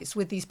empathise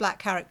with these black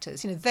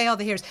characters. You know, they are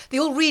the heroes. They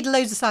all read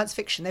loads of science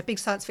fiction. They're big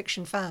science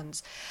fiction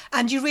fans.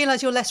 And you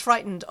realise you're less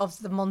frightened of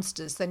the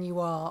monsters than you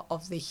are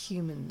of the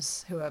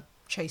humans who are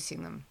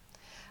chasing them.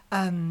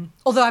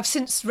 Although I've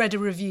since read a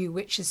review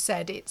which has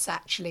said it's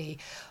actually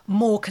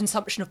more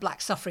consumption of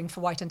black suffering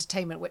for white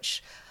entertainment,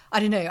 which,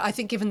 I don't know, I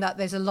think given that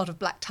there's a lot of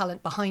black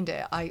talent behind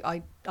it,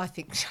 I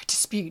think I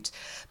dispute.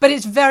 But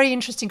it's very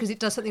interesting because it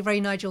does something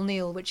very Nigel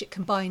Kneale, which it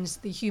combines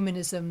the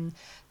humanism,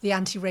 the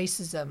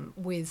anti-racism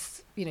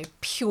with, you know,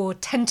 pure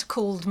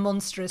tentacled,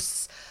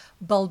 monstrous,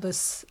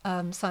 bulbous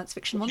science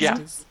fiction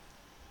monsters. Yeah.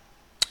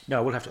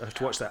 No, we'll have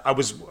to watch that.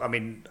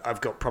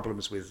 I've got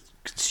problems with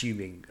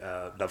consuming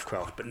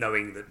Lovecraft, but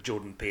knowing that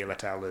Jordan Peele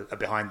et al. Are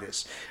behind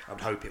this, I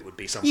would hope it would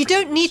be something. You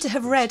don't need to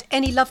have read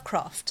any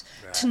Lovecraft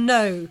to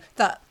know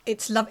that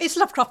it's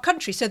Lovecraft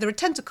Country, so there are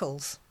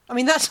tentacles. I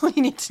mean, that's all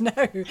you need to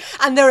know.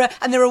 And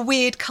there are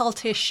weird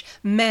cultish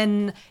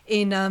men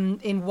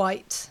in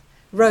white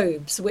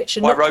robes, which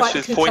are white not robes quite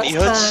with pointy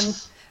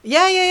hoods.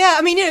 Yeah.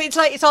 I mean, you know, it's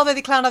like it's either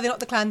the clown or they're not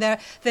the clown.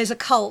 There's a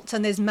cult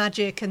and there's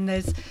magic and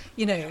there's,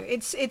 you know,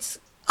 it's.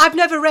 I've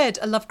never read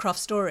a Lovecraft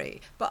story,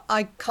 but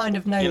I kind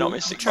of know. You're not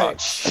missing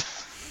much.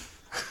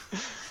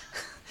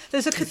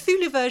 There's a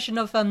Cthulhu version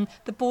of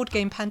the board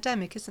game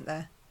Pandemic, isn't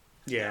there?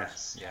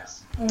 Yes.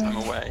 I'm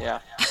aware. Yeah.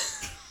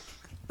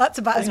 That's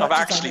about as much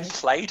I've as actually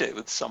played it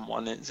with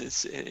someone.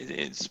 It's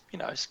you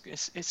know,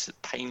 it's a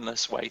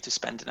painless way to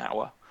spend an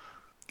hour.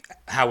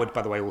 Howard,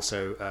 by the way,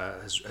 also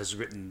has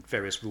written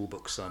various rule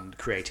books and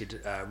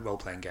created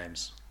role-playing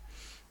games.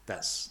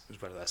 That's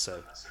as well as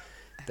so.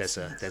 There's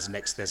an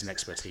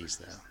expertise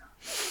there.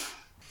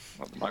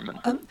 At the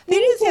moment. The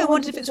only thing I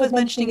wondered if it's worth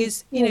mentioning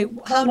is, you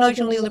know, how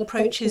Nigel Kneale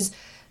approaches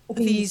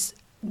these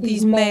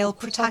male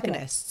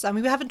protagonists. I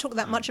mean, we haven't talked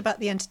that much about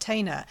The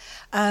Entertainer,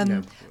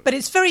 but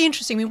it's very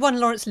interesting. I mean, one,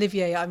 Laurence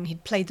Olivier,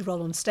 he'd played the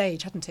role on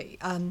stage, hadn't he?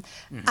 And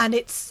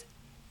it's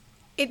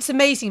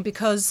amazing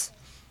because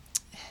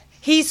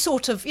he's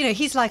sort of, you know,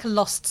 he's like a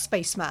lost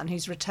spaceman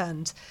who's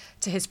returned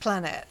to his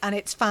planet, and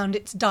it's found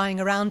it's dying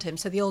around him.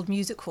 So the old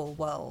music hall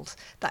world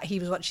that he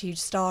was once a huge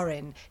star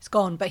in is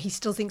gone, but he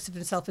still thinks of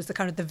himself as the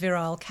kind of the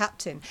virile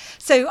captain.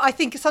 So I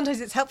think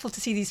sometimes it's helpful to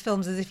see these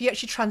films as if you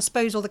actually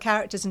transpose all the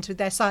characters into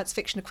their science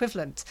fiction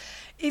equivalent.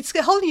 It's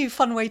a whole new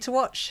fun way to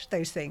watch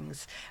those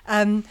things.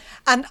 And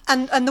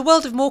the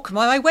world of Morecambe,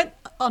 I went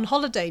on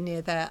holiday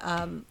near there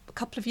a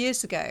couple of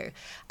years ago,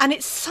 and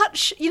it's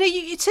such, you know,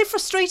 it's so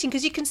frustrating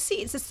because you can see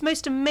it's this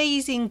most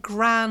amazing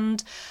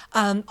grand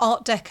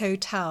Art Deco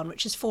town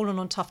which has fallen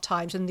on tough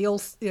times, and the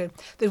old, you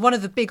know, one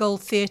of the big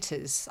old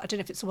theatres, I don't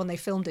know if it's the one they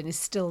filmed in, is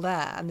still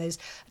there, and there's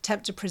an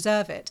attempt to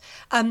preserve it,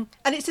 and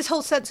it's this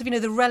whole sense of, you know,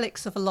 the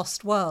relics of a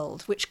lost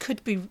world which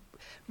could be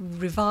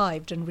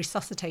revived and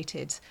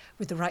resuscitated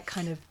with the right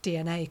kind of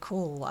DNA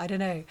call. I don't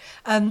know,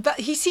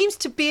 but he seems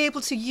to be able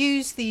to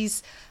use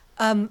these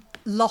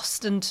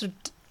lost and sort of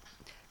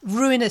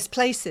ruinous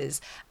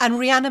places and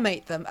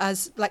reanimate them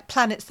as like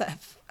planets that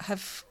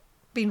have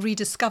been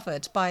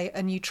rediscovered by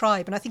a new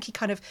tribe. And I think he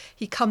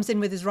comes in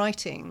with his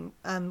writing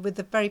with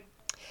the very,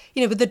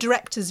 you know, with the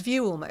director's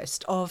view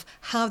almost of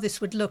how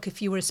this would look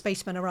if you were a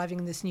spaceman arriving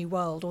in this new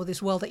world, or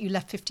this world that you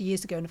left 50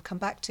 years ago and have come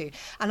back to.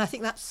 And I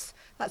think that's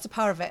the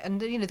power of it.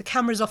 And, you know, the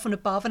camera's often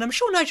above, and I'm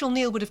sure Nigel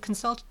Kneale would have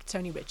consulted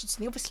Tony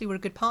Richardson. They obviously were a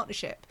good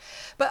partnership.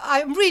 But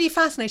I'm really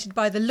fascinated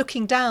by the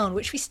looking down,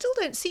 which we still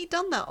don't see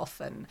done that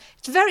often.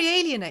 It's very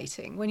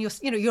alienating when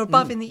you're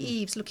above in the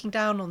eaves looking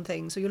down on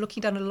things, or you're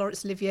looking down at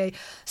Laurence Olivier,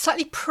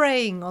 slightly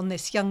preying on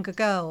this younger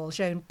girl,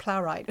 Joan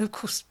Plowright, who of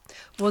course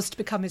was to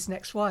become his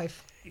next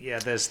wife. Yeah,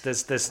 there's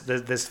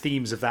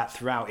themes of that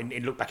throughout.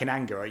 In Look Back in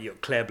Anger,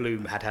 Claire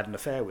Bloom had an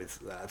affair with.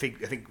 I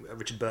think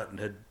Richard Burton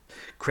had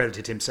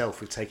credited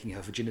himself with taking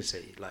her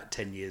virginity like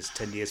 10 years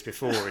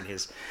before in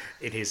his.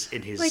 They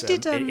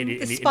did.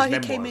 The Spy Who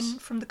Came In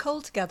from the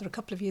Cold Together a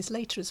couple of years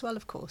later as well,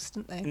 of course,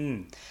 didn't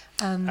they?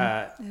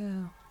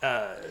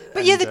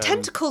 But yeah, the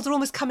tentacles are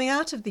almost coming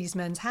out of these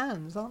men's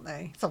hands, aren't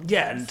they? Sometimes.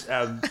 Yeah,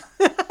 and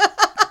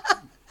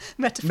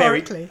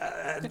Metaphorically.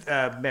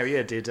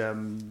 Maria did,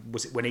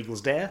 was it When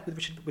Eagles Dare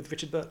with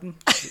Richard Burton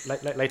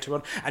later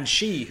on? And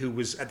she, who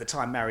was at the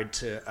time married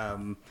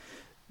to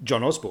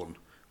John Osborne,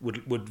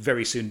 would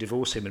very soon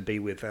divorce him and be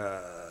with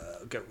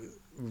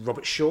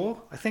Robert Shaw,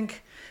 I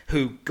think,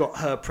 who got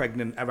her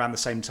pregnant around the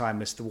same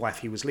time as the wife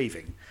he was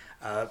leaving.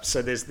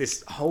 So there's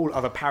this whole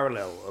other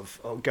parallel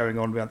of going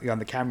on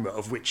behind the camera,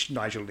 of which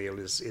Nigel Neal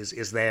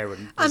is there.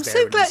 And I'm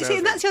so glad. See,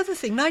 and that's the other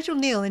thing. Nigel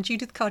Neal and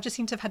Judith Carr just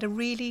seem to have had a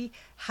really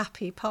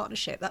happy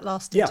partnership that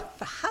lasted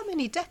for how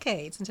many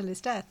decades until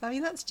his death? I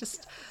mean, that's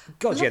just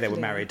lovely. They were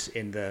married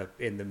in the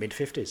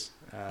mid-50s.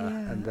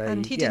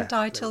 And he didn't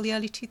die till the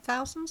early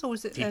 2000s, or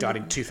was it? He died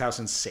in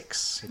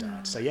 2006. He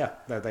died. So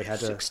they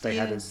had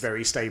a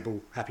very stable,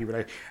 happy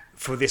relationship.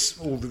 For this,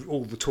 all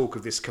the talk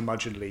of this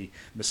curmudgeonly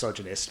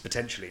misogynist,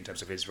 potentially in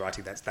terms of his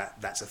writing,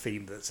 that's a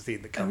theme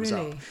that comes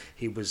up.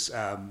 He was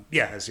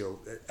as you'll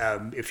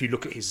if you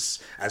look at his,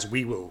 as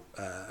we will,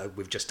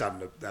 we've just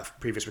done a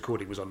previous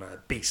recording was on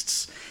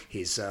Beasts,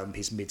 his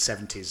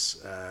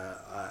mid-70s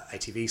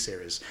ATV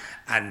series,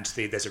 and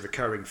there's a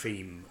recurring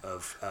theme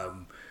of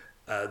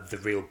the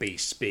real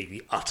beasts being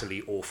the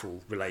utterly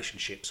awful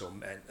relationships or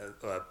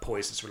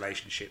poisonous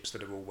relationships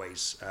that are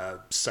always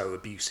so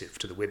abusive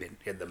to the women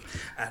in them,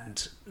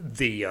 and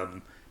the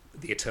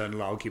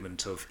eternal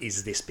argument of,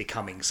 is this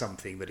becoming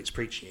something that it's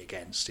preaching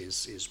against,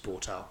 is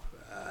brought up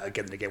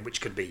again and again, which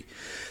can be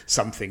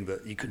something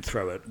that you can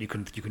throw at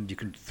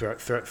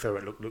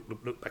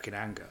look back in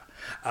anger.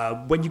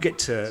 When you get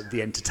to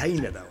The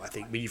Entertainer, though, I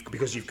think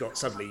because you've got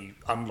suddenly,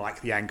 unlike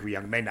the Angry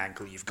Young Men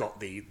angle, you've got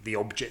the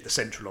object, the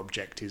central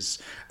object is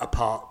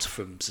apart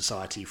from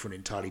society for an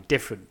entirely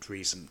different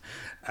reason,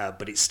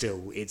 but it's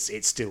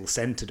still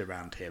centered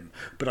around him.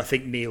 But I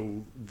think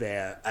Neal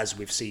there, as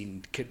we've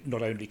seen,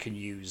 not only can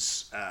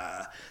use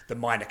the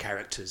minor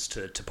characters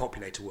to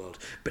populate a world,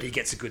 but he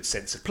gets a good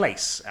sense of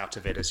place out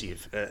of it, as you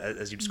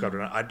described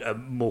it.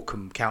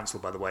 Morecambe Council,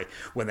 by the way,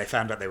 when they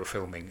found out they were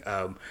filming,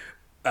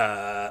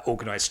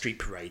 organised street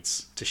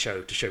parades to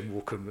show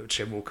Morecambe at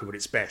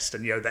its best,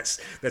 and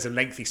there's a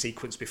lengthy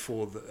sequence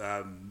before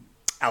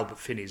Albert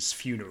Finney's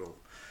funeral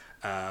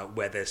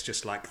where there's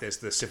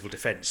the civil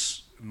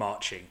defence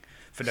marching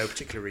for no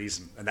particular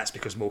reason, and that's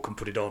because Morecambe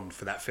put it on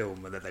for that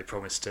film, and then they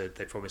promised to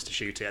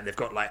shoot it, and they've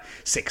got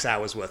 6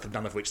 hours worth of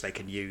none of which they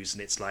can use,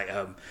 and it's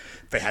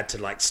they had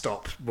to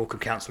stop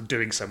Morecambe Council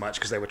doing so much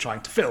because they were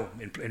trying to film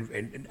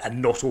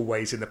and not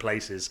always in the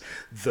places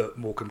that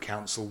Morecambe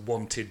Council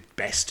wanted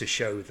best to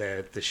show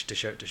their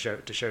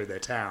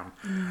town.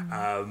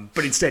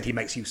 But instead he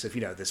makes use of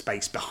the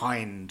space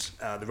behind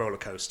the roller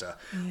coaster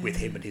with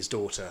him and his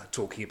daughter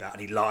talking about,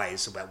 and he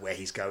lies about where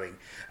he's going,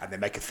 and they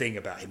make a thing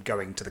about him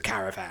going to the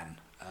caravan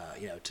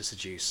to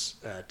seduce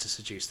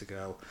the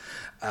girl,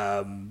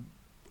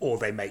 or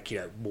they make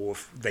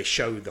they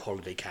show the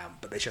holiday camp,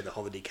 but they show the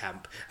holiday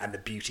camp and the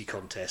beauty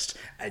contest,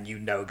 and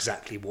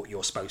exactly what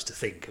you're supposed to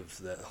think of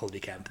the holiday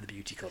camp and the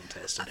beauty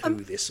contest and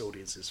who this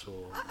audience is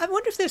for. I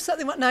wonder if there's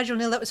something about Nigel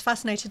Neal that was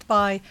fascinated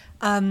by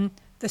the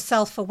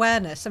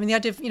self-awareness. I mean, the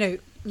idea of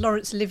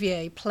Laurence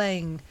Olivier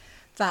playing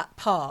that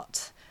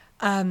part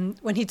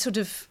when he'd sort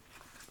of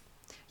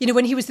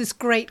when he was this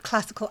great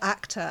classical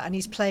actor and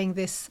he's playing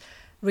this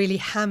really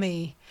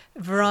hammy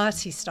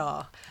variety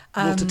star.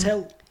 Go on,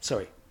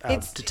 sorry.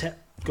 Well, I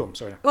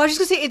was just going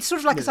to say, it's sort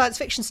of like a science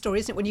fiction story,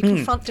 isn't it, when you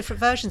confront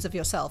different versions of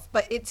yourself,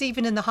 but it's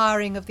even in the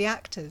hiring of the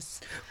actors.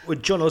 Well,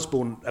 John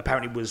Osborne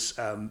apparently was,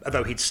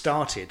 although he'd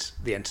started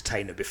The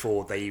Entertainer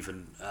before they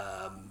even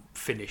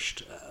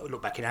finished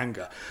Look Back in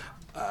Anger,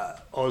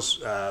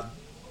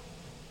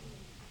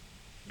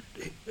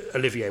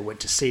 Olivier went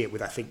to see it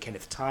with, I think,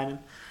 Kenneth Tynan,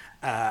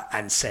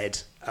 and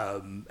said,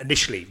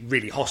 initially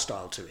really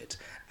hostile to it,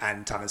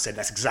 and Tynan said,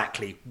 that's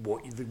exactly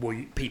what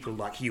people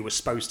like you are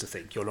supposed to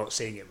think. You're not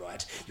seeing it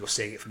right. You're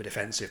seeing it from a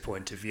defensive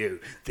point of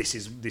view. This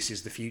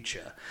is the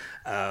future.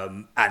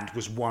 And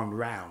was won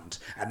round,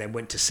 and then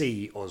went to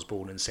see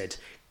Osborne and said,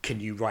 can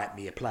you write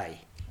me a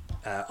play?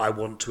 I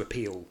want to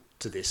appeal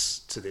to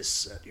this.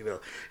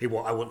 I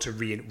want to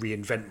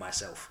reinvent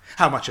myself.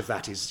 How much of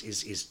that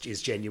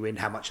is genuine?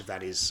 How much of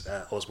that is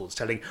Osborne's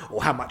telling?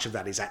 Or how much of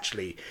that is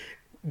actually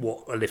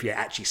what Olivier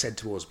actually said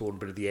to Osborne,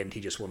 but at the end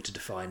he just wanted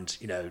to find,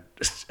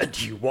 a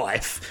new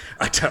wife.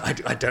 I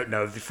don't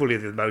know fully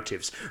the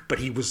motives, but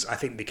he was, I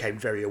think, became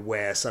very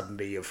aware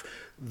suddenly of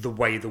the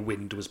way the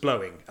wind was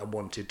blowing, and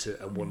wanted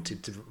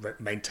to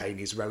maintain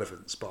his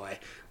relevance by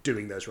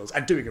doing those roles,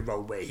 and doing a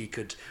role where he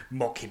could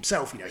mock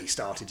himself. He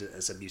started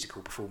as a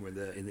musical performer in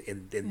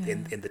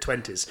the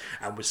 20s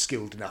and was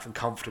skilled enough and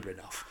comfortable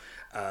enough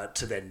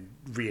to then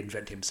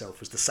reinvent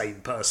himself as the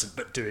same person,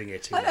 but doing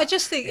it. I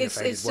just think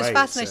it's just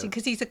fascinating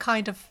because he's a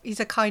kind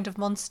of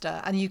monster,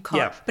 and you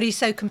can't. But he's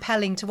so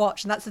compelling to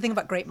watch, and that's the thing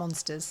about great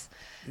monsters.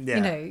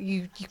 Yeah.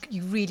 You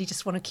really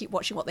just want to keep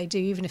watching what they do,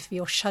 even if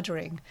you're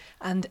shuddering.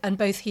 And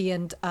both he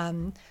and I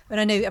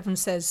know everyone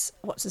says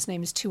what's his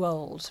name is too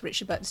old.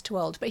 Richard Burton's too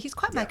old, but he's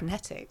quite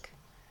magnetic.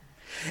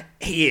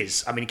 He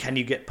is. I mean, can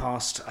you get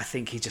past? I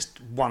think he just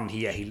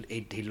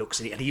he looks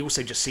at it, and he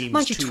also just seems.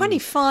 Mind you,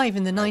 25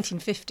 in the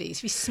 1950s.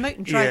 He smoked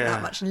and drank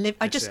that much and lived.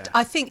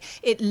 I think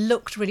it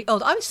looked really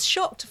old. I was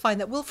shocked to find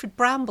that Wilfrid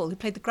Bramble, who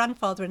played the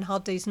grandfather in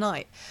Hard Day's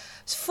Night,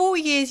 was 4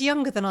 years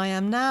younger than I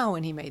am now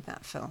when he made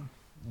that film.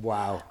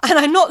 Wow. And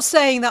I'm not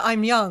saying that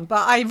I'm young,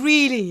 but I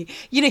really,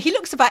 he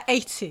looks about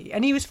 80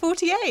 and he was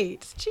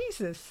 48.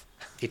 Jesus.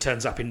 He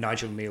turns up in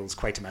Nigel Neal's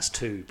Quatermass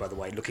 2, by the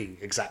way, looking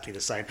exactly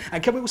the same.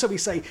 And can we also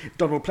say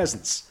Donald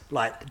Pleasance,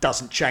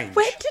 doesn't change?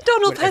 When did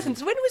Donald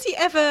Pleasance, when was he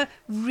ever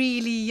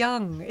really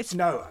young? It's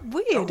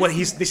weird. Well,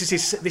 this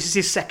is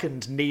his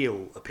second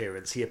Neal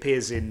appearance. He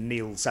appears in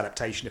Neal's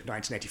adaptation of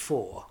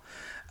 1984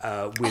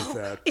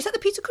 is that the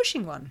Peter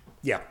Cushing one?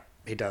 Yeah,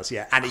 he does,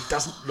 yeah. And he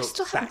doesn't look I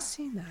still haven't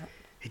seen that.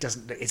 He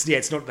doesn't.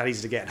 It's not that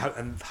easy to get,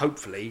 and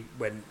hopefully,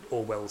 when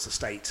Orwell's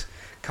estate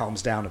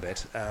calms down a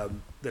bit,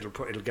 it'll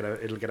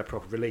get a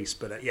proper release.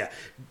 But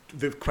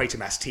the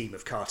Quatermass team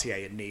of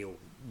Cartier and Neal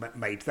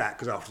made that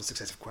because after the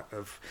success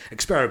of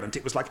Experiment,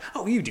 it was like,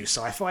 oh, you do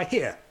sci-fi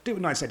here, do it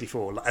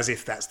 1984, as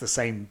if that's the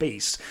same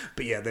beast.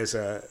 But there's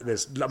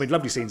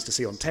lovely scenes to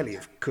see on telly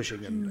of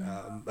Cushing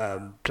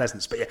and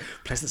Pleasance. But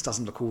Pleasance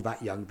doesn't look all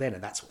that young then,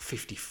 and that's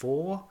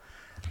 54.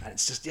 And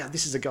it's just,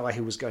 this is a guy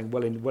who was going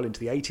well into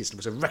the 80s and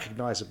was a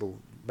recognisable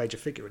major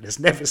figure and has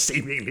never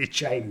seemingly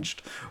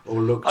changed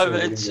or looked.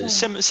 It's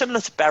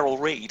similar to Beryl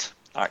Reid,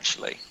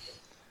 actually.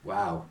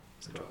 Wow.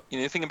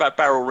 The thing about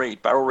Beryl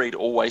Reid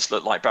always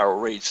looked like Beryl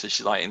Reid. So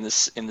she's like in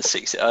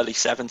the early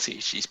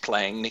 70s, she's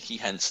playing Nicky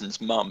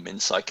Henson's mum in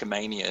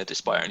Psychomania,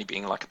 despite only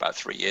being like about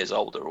 3 years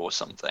older or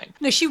something.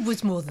 No, she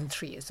was more than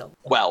 3 years old.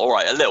 Well, all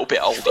right, a little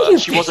bit older.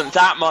 She wasn't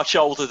that much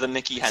older than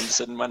Nicky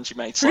Henson when she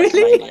made Psychomania.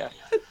 Really?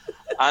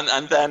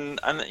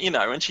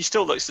 And she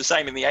still looks the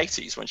same in the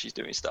 80s when she's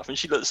doing stuff, and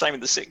she looked the same in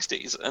the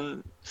 60s.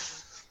 And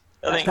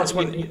I think that's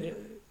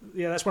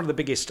one of the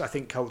biggest, I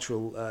think,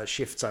 cultural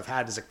shifts I've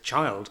had as a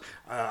child.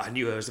 I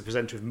knew her as the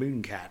presenter of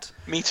Mooncat.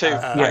 Me too.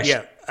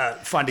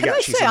 Finding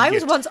out she's. I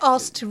was once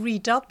asked to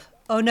redub.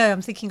 Oh no,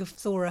 I'm thinking of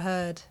Thora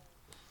Hird,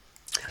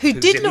 who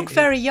did look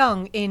very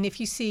young in If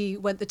You See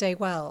Went the Day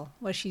Well,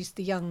 where she's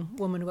the young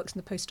woman who works in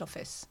the post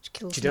office. She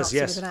kills a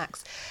Nazi with an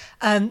axe.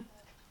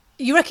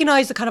 You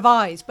recognise the kind of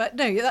eyes, but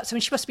no, she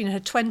must have been in her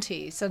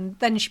 20s, and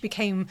then she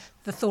became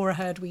the Thora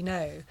Hird we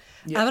know.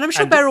 Yeah. And I'm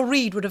sure Beryl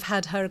Reid would have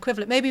had her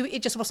equivalent. Maybe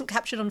it just wasn't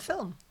captured on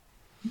film.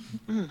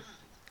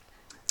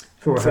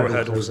 Thora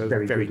Hird also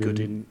very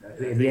good in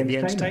The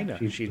Entertainer.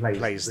 She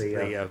plays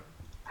the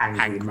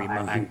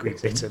angry,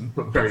 bitter,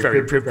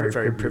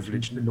 very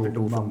privileged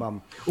northern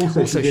mum.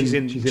 Also, she's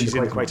in the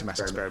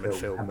Quatermass Experiment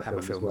film,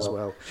 Hammer film as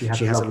well.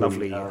 She has a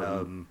lovely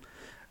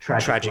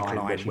tragic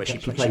line where she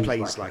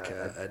plays like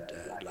a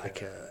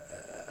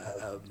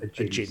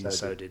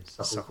gin-sodded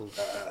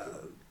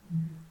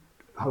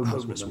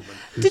homeless woman.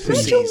 Did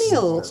Nigel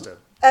Neal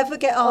ever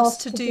get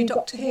asked to do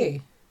Doctor Who?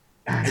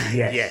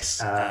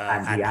 Yes,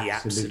 and he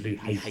absolutely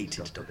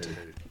hated Doctor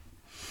Who.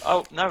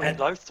 Oh no, he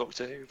loathed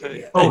Doctor Who.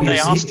 But they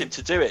asked him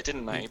to do it,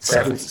 didn't they?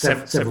 Several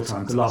times. Several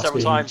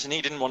times, and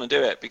he didn't want to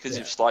do it because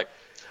it was like.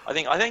 I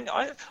don't know.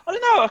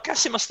 I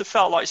guess it must have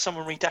felt like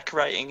someone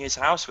redecorating his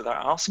house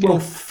without asking. Well,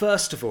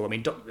 first of all,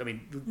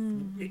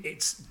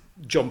 it's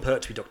John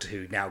Pertwee Doctor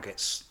Who now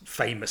gets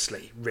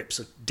famously rips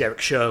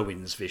Derek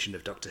Sherwin's vision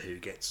of Doctor Who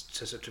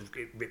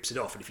rips it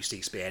off, and if you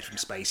see Spearhead from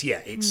Space,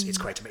 it's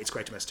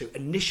Quatermass too.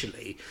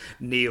 Initially,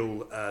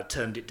 Neil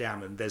turned it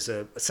down, and there's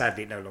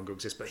sadly it no longer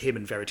exists, but him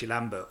and Verity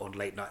Lambert on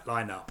Late Night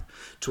Lineup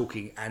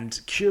talking,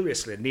 and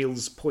curiously,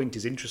 Neil's point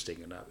is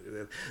interesting enough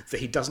that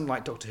he doesn't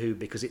like Doctor Who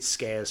because it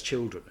scares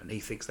children, and he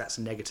thinks that's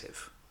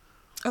negative.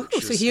 Oh,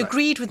 so he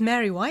agreed with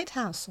Mary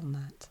Whitehouse on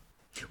that.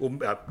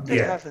 Well, Good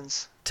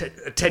heavens.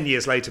 10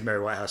 years later, Mary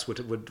Whitehouse would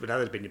have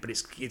had opinion, but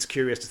it's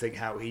curious to think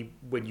how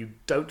when you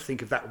don't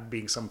think of that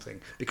being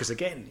something, because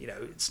again,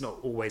 it's not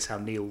always how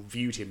Neil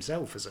viewed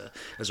himself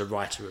as a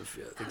writer of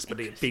things, but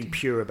it being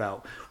pure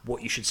about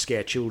what you should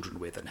scare children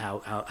with and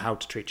how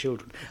to treat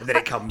children. And then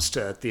it comes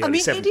to the early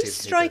 70s. It is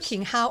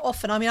striking how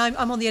often. I'm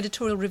on the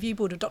editorial review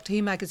board of Doctor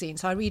Who magazine,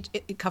 so I read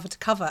it cover to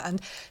cover,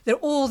 and there are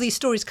all these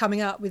stories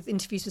coming out with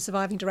interviews with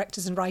surviving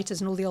directors and writers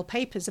and all the old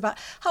papers about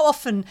how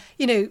often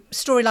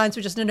storylines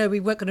were just no, we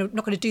weren't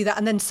not going to do that,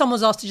 and then someone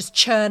was asked to just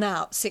churn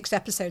out 6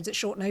 episodes at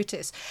short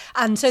notice,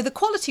 and so the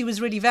quality was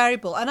really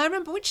variable. And I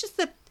remember, which is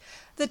the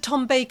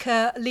Tom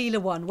Baker Leela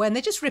one, when they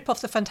just rip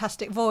off the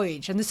Fantastic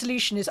Voyage, and the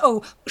solution is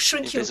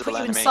shrink you and put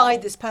you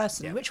inside this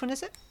person. Yeah. Which one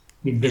is it?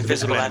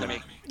 Invisible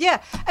Enemy.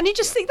 Yeah, and you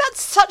just think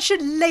that's such a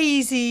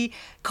lazy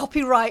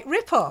copyright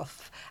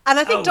rip-off. And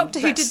I think Doctor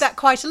Who did that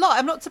quite a lot.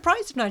 I'm not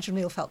surprised if Nigel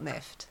Neal felt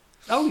miffed.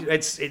 Oh,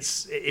 it's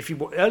if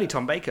you early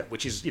Tom Baker,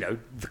 which is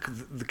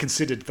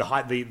considered the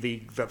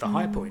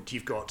high point.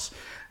 You've got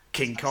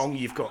King Kong,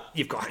 you've got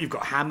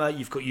Hammer,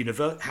 you've got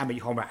Hammer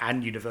horror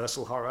and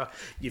Universal horror.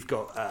 You've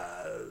got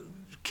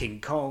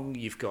King Kong,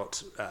 you've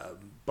got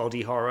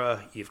body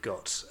horror, you've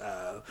got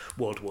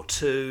World War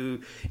II,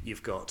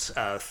 you've got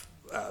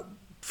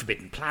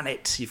Forbidden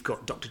Planet, you've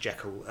got Dr.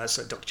 Jekyll and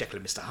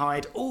Mr.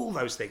 Hyde, all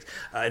those things.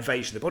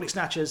 Invasion of the Body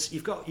Snatchers,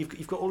 you've got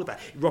all of that.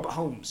 Robert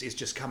Holmes is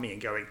just coming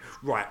and going,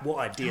 right, what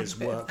ideas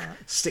work?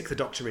 Stick the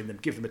Doctor in them,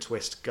 give them a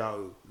twist,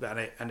 go.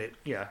 It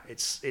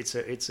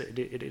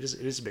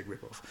is a big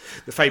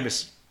rip-off. The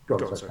famous.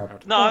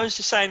 No, I was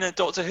just saying that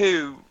Doctor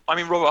Who. I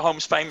mean, Robert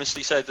Holmes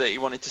famously said that he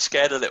wanted to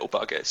scare the little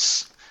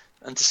buggers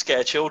and to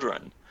scare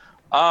children.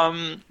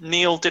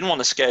 Neil didn't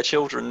want to scare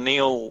children.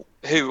 Neil,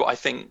 who I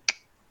think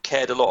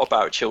cared a lot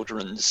about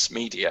children's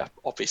media,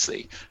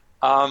 obviously.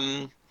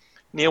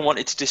 Neil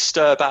wanted to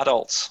disturb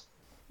adults.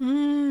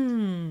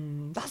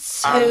 That's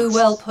so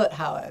well put,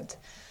 Howard.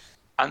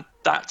 And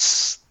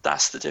that's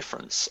the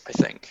difference, I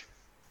think.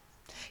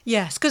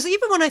 Yes, because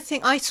even when I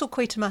saw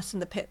Quatermass in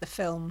the Pit, the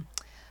film,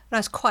 when I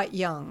was quite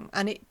young,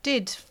 and it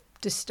did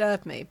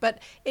disturb me, but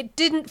it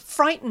didn't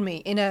frighten me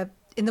in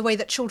the way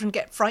that children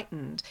get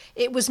frightened.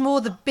 It was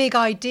more the big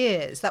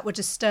ideas that were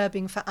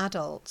disturbing for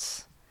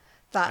adults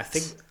that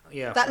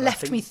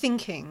left me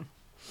thinking.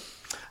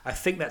 I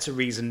think that's a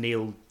reason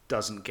Neil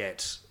doesn't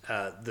get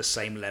the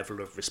same level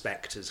of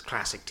respect as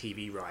classic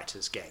TV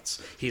writers gets.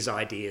 His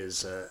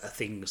ideas are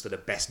things that are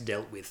best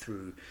dealt with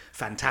through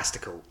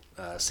fantastical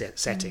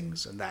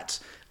settings, and that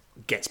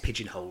gets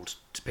pigeonholed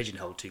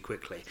too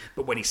quickly.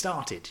 But when he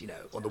started,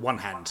 on the one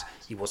hand,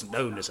 he wasn't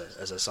known as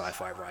a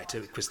sci-fi writer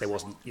because there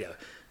wasn't,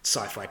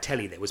 sci-fi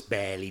telly. There was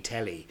barely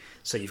telly.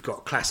 So you've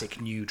got classic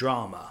new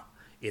drama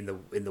in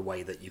the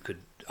way that you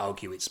could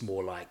argue it's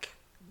more like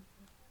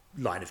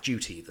Line of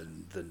Duty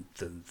than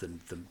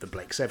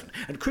Blake Seven.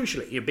 And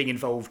crucially, being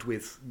involved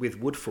with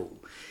Woodfall,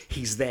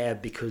 he's there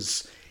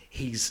because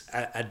he's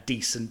a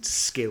decent,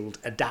 skilled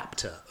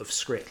adapter of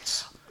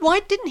scripts. Why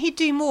didn't he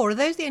do more? Are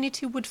those the only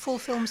two Woodfall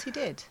films he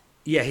did?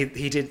 Yeah,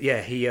 he did.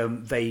 Yeah,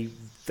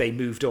 they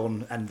moved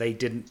on and they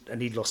didn't,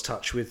 and he lost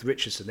touch with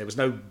Richardson. There was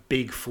no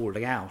big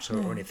falling out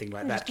or anything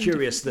like that.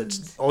 Curious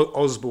that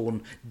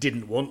Osborne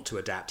didn't want to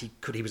adapt.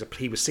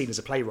 He was seen as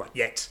a playwright,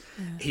 yet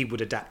he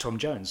would adapt Tom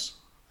Jones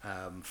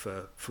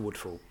for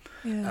Woodfall.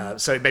 Yeah.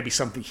 So it may be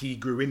something he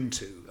grew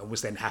into and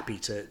was then happy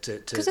to.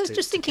 Because I was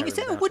just thinking, is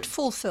there a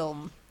Woodfall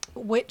film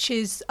which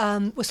is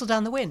Whistle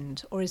Down the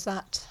Wind, or is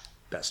that?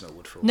 That's not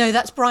Woodfall. No,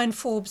 that's Brian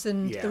Forbes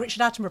and the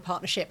Richard Attenborough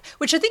partnership,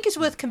 which I think is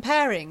worth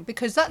comparing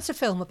because that's a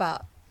film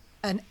about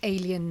an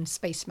alien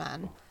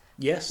spaceman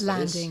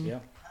landing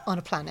on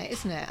a planet,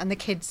 isn't it? And the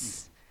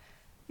kids,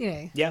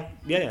 the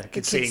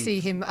kids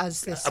see him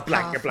as this a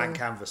blank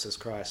canvas as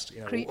Christ,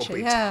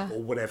 creature, or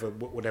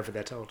whatever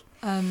they're told.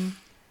 Brian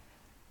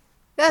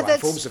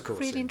that's Forbes, of course,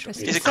 really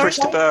interesting. He's a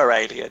Krista Burr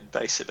alien,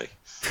 basically.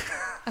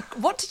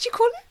 What did you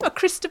call him? A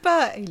Krista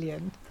Burr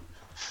alien?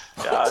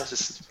 Yeah, it's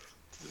just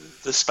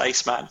the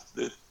Spaceman,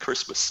 the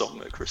Christmas song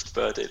that Krista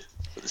Burr did,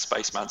 but the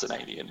Spaceman's an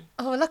alien.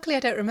 Oh, luckily I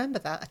don't remember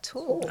that at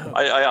all.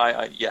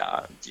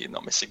 You're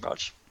not missing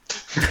much.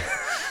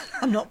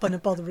 I'm not going to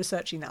bother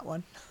researching that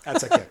one.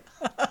 That's okay.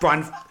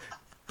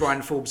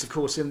 Brian Forbes, of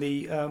course, in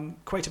the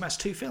Quatermass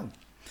 2 film.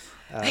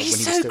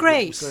 He's so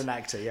great. Still an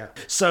actor, yeah.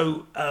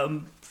 So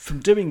from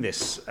doing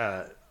this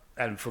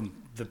and from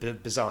the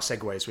bizarre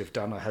segues we've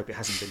done, I hope it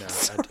hasn't been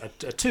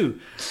a too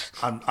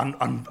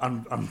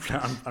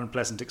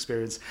unpleasant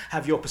experience.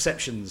 Have your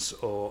perceptions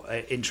or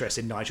interest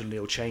in Nigel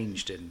Neal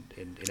changed in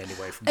any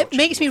way? From it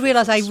makes me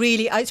realise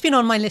it's been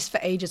on my list for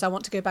ages. I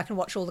want to go back and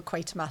watch all the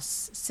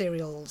Quatermass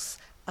serials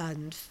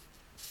and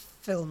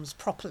films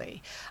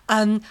properly.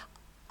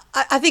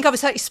 I think I was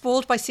slightly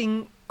spoiled by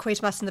seeing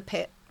Quatermass in the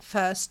Pit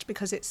first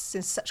because it's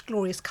in such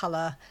glorious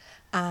colour.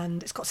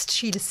 And it's got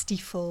Sheila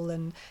Stiefel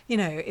and,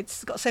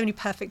 it's got so many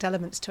perfect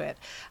elements to it.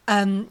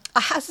 I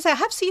have to say, I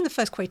have seen the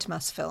first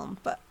Quatermass film,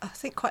 but I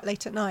think quite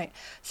late at night.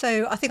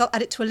 So I think I'll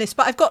add it to a list.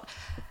 But I've got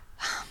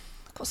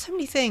so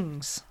many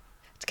things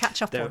to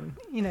catch up on.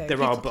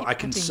 There are, but I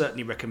can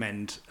certainly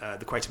recommend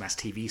the Quatermass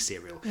TV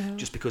serial,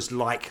 just because,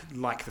 like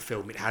the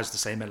film, it has the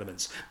same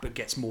elements, but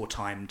gets more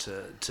time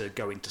to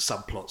go into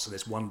subplots. And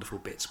there's wonderful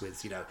bits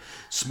with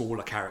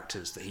smaller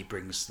characters that he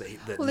brings.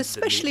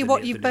 Especially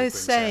what you're both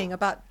saying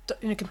about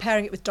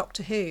comparing it with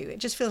Doctor Who. It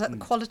just feels like the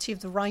quality of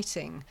the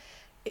writing.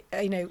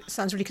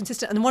 Sounds really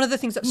consistent. And one of the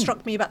things that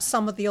struck me about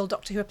some of the old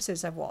Doctor Who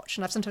episodes I've watched,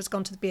 and I've sometimes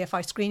gone to the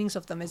BFI screenings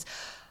of them, is,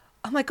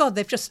 oh my God,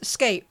 they've just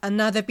escaped and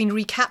now they've been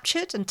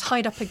recaptured and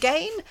tied up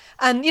again.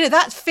 And,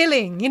 that's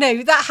filling,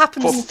 that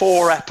happens. For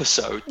 4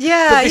 episodes.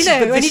 Yeah,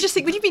 and you just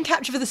think, when you've been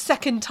captured for the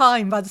second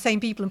time by the same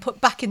people and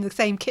put back in the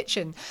same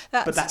kitchen.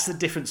 But that's the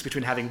difference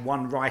between having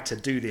one writer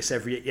do this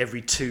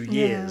every 2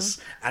 years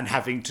and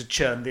having to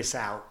churn this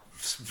out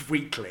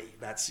weekly.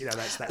 That's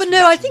but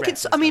no, I think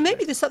it's,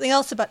 maybe there's something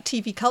else about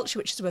TV culture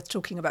which is worth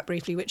talking about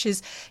briefly, which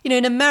is,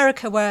 in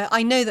America, where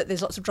I know that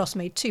there's lots of dross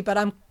made too, but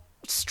I'm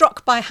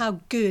struck by how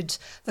good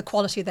the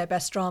quality of their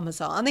best dramas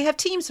are. And they have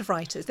teams of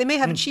writers. They may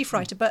have a chief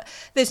writer, but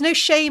there's no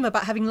shame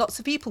about having lots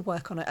of people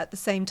work on it at the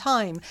same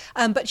time.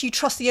 But you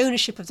trust the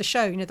ownership of the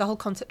show, the whole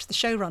concept of the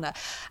showrunner.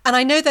 And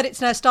I know that it's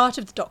now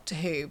started with Doctor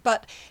Who,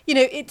 but,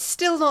 it's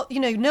still not,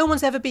 no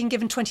one's ever been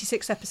given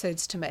 26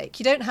 episodes to make.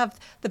 You don't have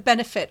the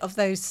benefit of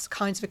those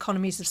kinds of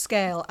economies of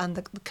scale and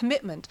the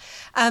commitment.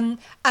 And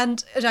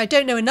I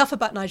don't know enough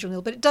about Nigel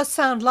Kneale, but it does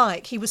sound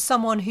like he was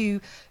someone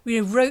who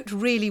wrote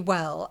really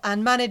well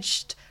and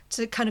managed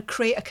to kind of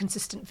create a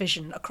consistent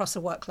vision across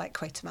a work like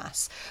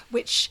Quatermass,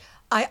 which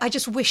I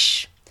just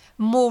wish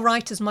more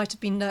writers might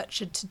have been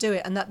nurtured to do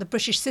it, and that the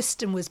British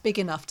system was big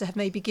enough to have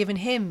maybe given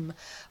him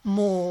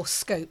more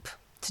scope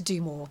to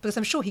do more, because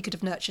I'm sure he could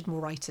have nurtured more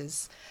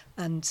writers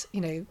and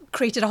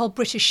created a whole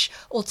British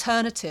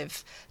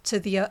alternative to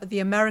the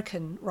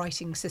American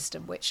writing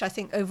system, which I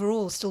think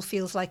overall still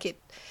feels like it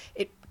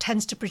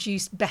tends to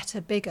produce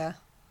better, bigger.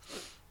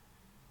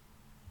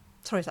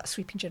 Sorry if that's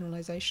sweeping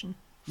generalisation.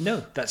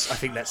 No, I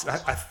think that's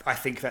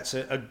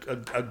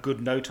a good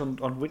note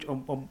on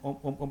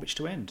which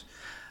to end.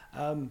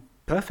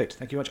 Perfect,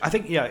 thank you very much. I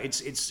think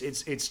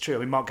it's true. I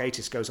mean, Mark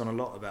Gatiss goes on a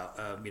lot about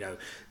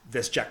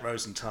there's Jack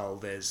Rosenthal,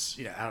 there's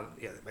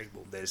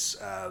there's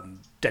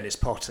Dennis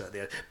Potter,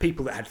 there are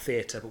people that had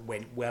theatre but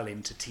went well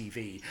into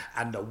TV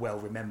and are well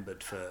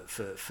remembered for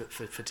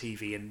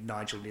TV, and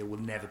Nigel Kneale will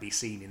never be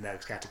seen in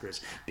those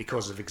categories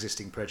because of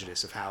existing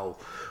prejudice of how.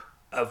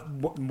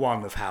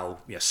 Of how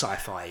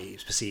sci-fi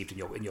is perceived in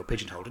your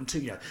pigeonhole, and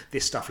two,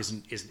 this stuff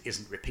isn't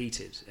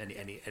repeated.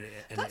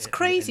 That's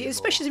crazy, anymore.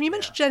 Especially when you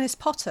mentioned Dennis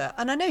Potter,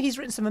 and I know he's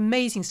written some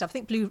amazing stuff. I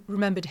think Blue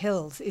Remembered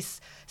Hills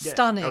is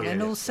stunning,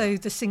 and also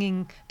The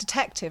Singing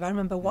Detective. I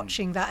remember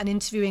watching that and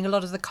interviewing a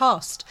lot of the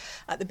cast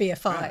at the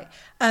BFI.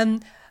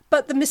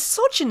 But the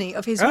misogyny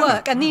of his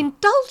work and the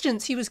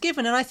indulgence he was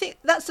given, and I think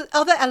that's the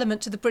other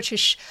element to the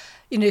British,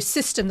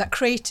 system that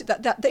created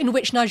that in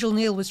which Nigel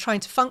Kneale was trying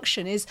to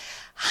function, is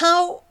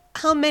how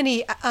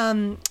many,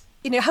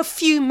 how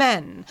few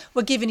men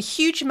were given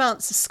huge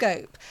amounts of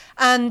scope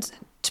and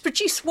to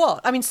produce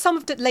what? I mean, some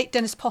of the late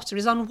Dennis Potter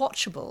is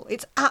unwatchable.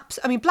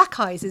 Black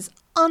Eyes is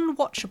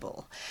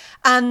unwatchable.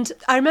 And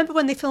I remember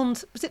when they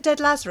filmed, was it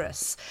Dead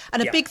Lazarus?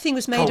 And a big thing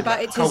was made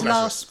about it's his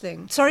last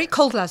thing. Sorry,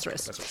 Cold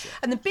Lazarus.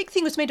 And the big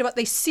thing was made about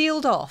they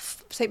sealed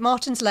off St.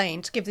 Martin's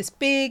Lane to give this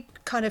big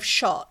kind of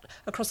shot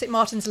across St.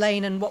 Martin's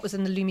Lane and what was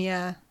in the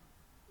Lumiere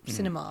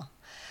cinema.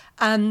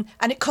 And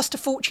it cost a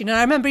fortune. And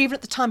I remember even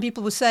at the time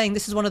people were saying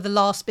this is one of the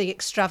last big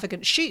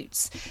extravagant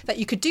shoots that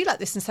you could do like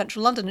this in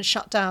central London and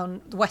shut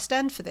down the West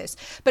End for this.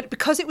 But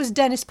because it was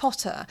Dennis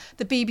Potter,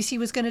 the BBC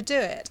was going to do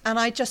it. And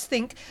I just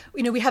think,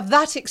 we have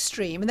that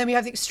extreme. And then we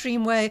have the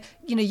extreme where,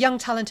 young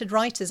talented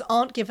writers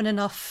aren't given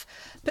enough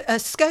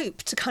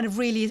scope to kind of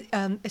really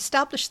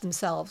establish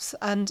themselves.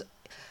 And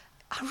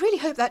I really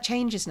hope that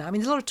changes now. I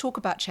mean, there's a lot of talk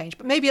about change,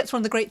 but maybe that's one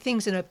of the great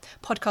things in a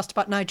podcast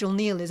about Nigel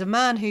Kneale, is a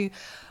man who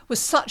was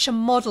such a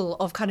model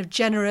of kind of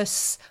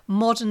generous,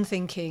 modern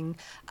thinking,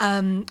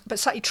 but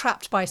slightly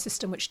trapped by a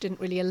system which didn't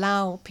really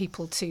allow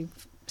people to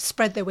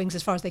spread their wings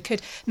as far as they could.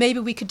 Maybe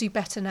we could do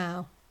better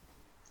now.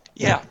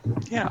 Yeah,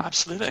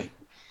 absolutely.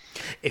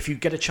 If you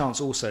get a chance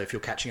also, if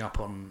you're catching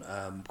up on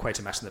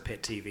Quatermass and the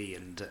Pit TV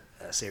and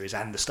series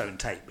and the Stone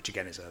Tape, which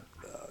again is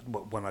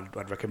one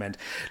I'd recommend,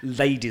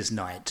 Ladies'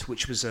 Night,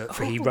 which was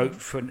he wrote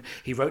for an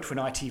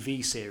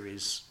ITV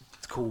series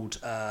called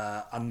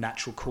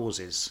Unnatural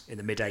Causes in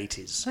the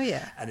mid-80s. Oh,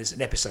 yeah. And there's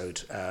an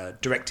episode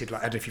directed,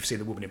 I don't know if you've seen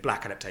the Woman in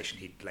Black adaptation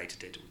he later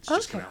did. It's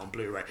just come out on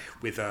Blu-ray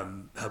with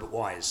Herbert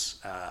Wise.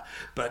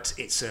 But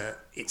it's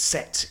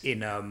set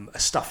in a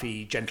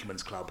stuffy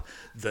gentleman's club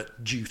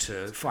that, due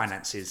to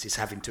finances, is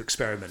having to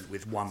experiment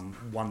with one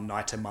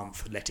night a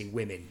month letting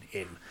women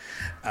in.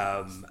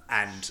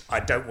 And I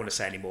don't want to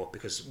say any more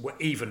because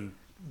even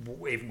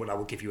when I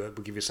will give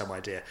you some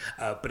idea,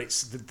 but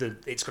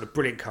it's got a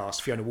brilliant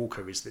cast. Fiona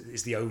Walker is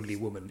the only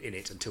woman in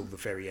it until the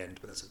very end,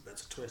 but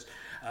that's a twist.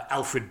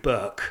 Alfred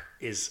Burke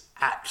is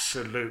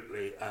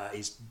absolutely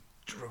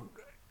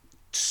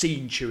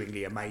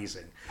scene-chewingly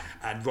amazing,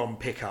 and Ron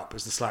Pickup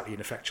as the slightly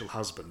ineffectual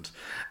husband.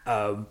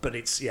 But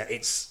it's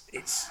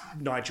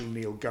Nigel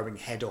Kneale going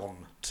head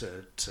on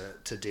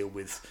to deal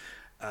with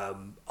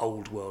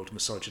old world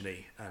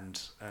misogyny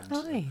and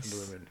nice.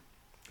 women.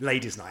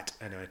 Ladies' Night,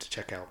 anyway, to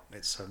check out.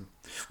 It's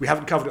we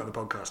haven't covered it on the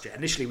podcast yet.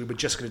 Initially, we were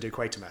just going to do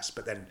Quatermass,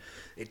 but then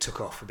it took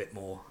off a bit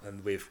more,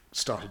 and we've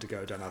started to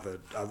go down other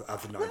Nigel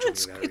Kneale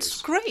areas. It's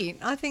great.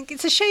 I think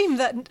it's a shame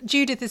that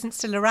Judith isn't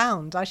still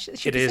around.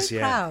 She'd be so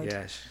proud.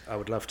 Yeah. I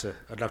would love to.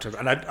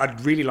 And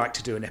I'd really like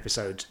to do an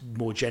episode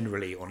more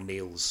generally on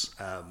Neil's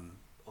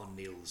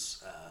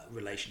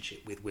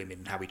relationship with women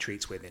and how he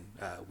treats women.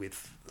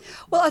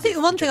 I think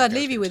the one thing I'd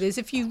leave you with is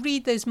if you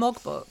read those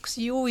Mog books,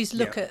 you always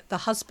look at the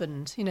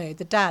husband,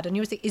 the dad, and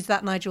you always think, is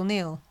that Nigel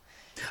Kneale?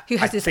 Who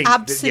has this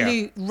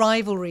absolute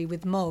rivalry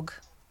with Mog.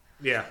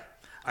 Yeah.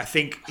 I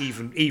think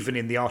even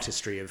in the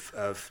artistry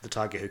of The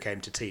Tiger Who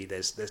Came to Tea,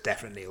 there's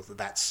definitely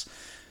that's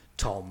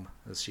Tom,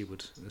 as she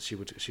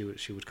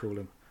would call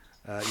him.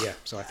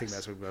 So I think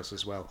that's what it was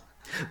as well.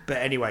 But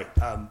anyway,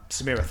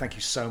 Samira, thank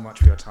you so much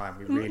for your time.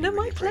 We really, my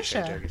really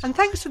appreciate pleasure. it. And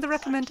thanks for the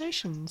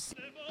recommendations.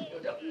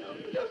 You don't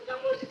know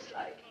what it's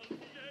like.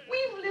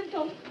 We've lived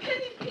on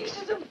penny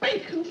pieces of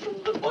bacon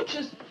from the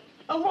butcher's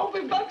and what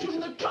we've got from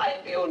the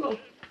tribunal.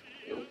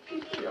 You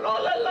people, you're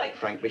all alike.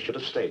 Frank, we should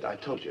have stayed. I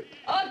told you.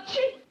 Archie,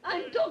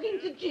 I'm talking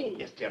to Jean.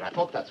 Yes, dear, I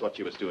thought that's what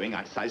she was doing.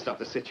 I sized up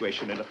the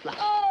situation in a flash.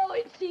 Oh,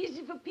 it's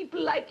easy for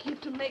people like you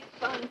to make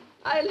fun.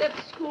 I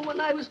left school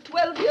when I was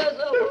 12 years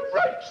old.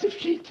 Right, if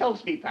she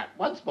tells me that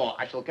once more,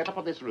 I shall get up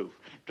on this roof,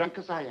 drunk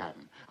as I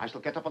am. I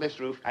shall get up on this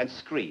roof and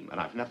scream, and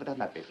I've never done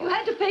that before. You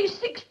had to pay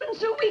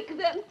 6p a week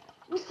then.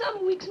 And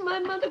some weeks my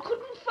mother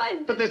couldn't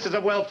find it. But this is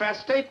a welfare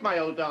state, my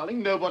old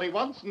darling. Nobody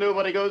wants,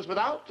 nobody goes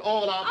without.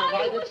 All are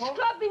provided I was for.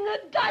 scrubbing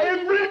a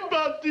dining room.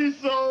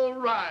 Everybody's all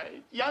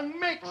right. Young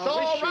Mick's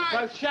all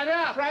right. Both shut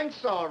up.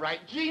 Frank's all right.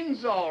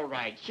 Jean's all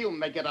right. She'll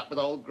make it up with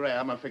old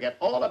Graham and forget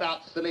all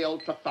about silly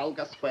old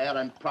Trafalgar Square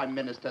and prime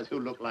ministers who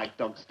look like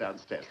dogs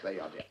downstairs. They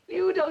are, dear.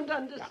 You don't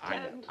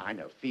understand. I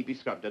know. Phoebe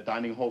scrubbed a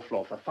dining hall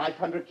floor for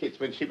 500 kids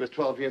when she was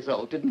 12 years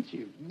old, didn't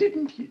you?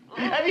 Didn't you? Oh.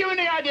 Have you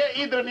any idea,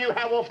 either of you,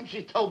 how often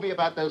she told me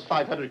about those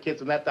 500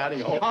 kids in that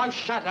dining hall? Oh,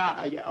 shut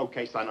up. Yeah,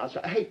 okay, son.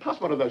 Hey,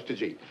 pass one of those to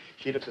Jean.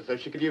 She looks as though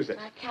she could use it.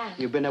 I can.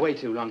 You've been away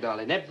too long,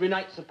 darling. Every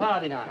night's a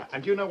party night.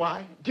 And do you know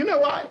why? Do you know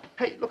why?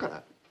 Hey, look at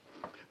her.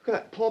 Look at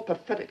that poor,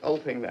 pathetic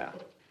old thing there.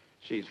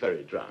 She's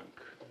very drunk.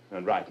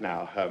 And right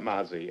now, her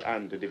mazy,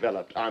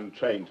 underdeveloped,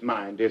 untrained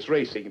mind is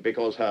racing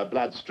because her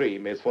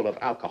bloodstream is full of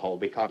alcohol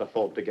we can't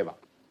afford to give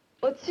up.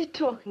 What's he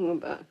talking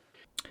about?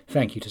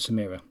 Thank you to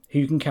Samira, who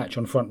you can catch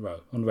on Front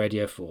Row on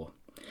Radio 4.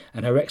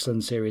 And her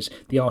excellent series,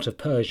 The Art of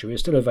Persia,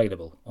 is still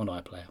available on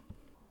iPlayer.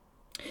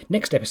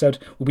 Next episode,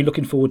 we'll be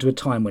looking forward to a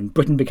time when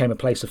Britain became a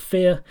place of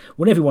fear,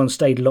 when everyone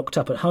stayed locked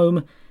up at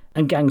home,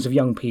 and gangs of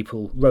young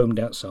people roamed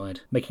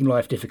outside, making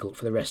life difficult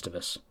for the rest of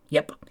us.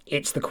 Yep,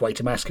 it's the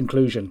Quatermass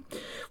Conclusion,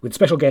 with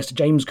special guest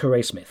James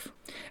Corey Smith,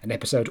 an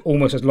episode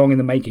almost as long in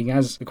the making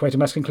as the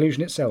Quatermass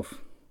Conclusion itself.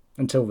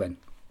 Until then,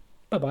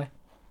 bye-bye,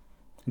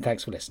 and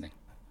thanks for listening.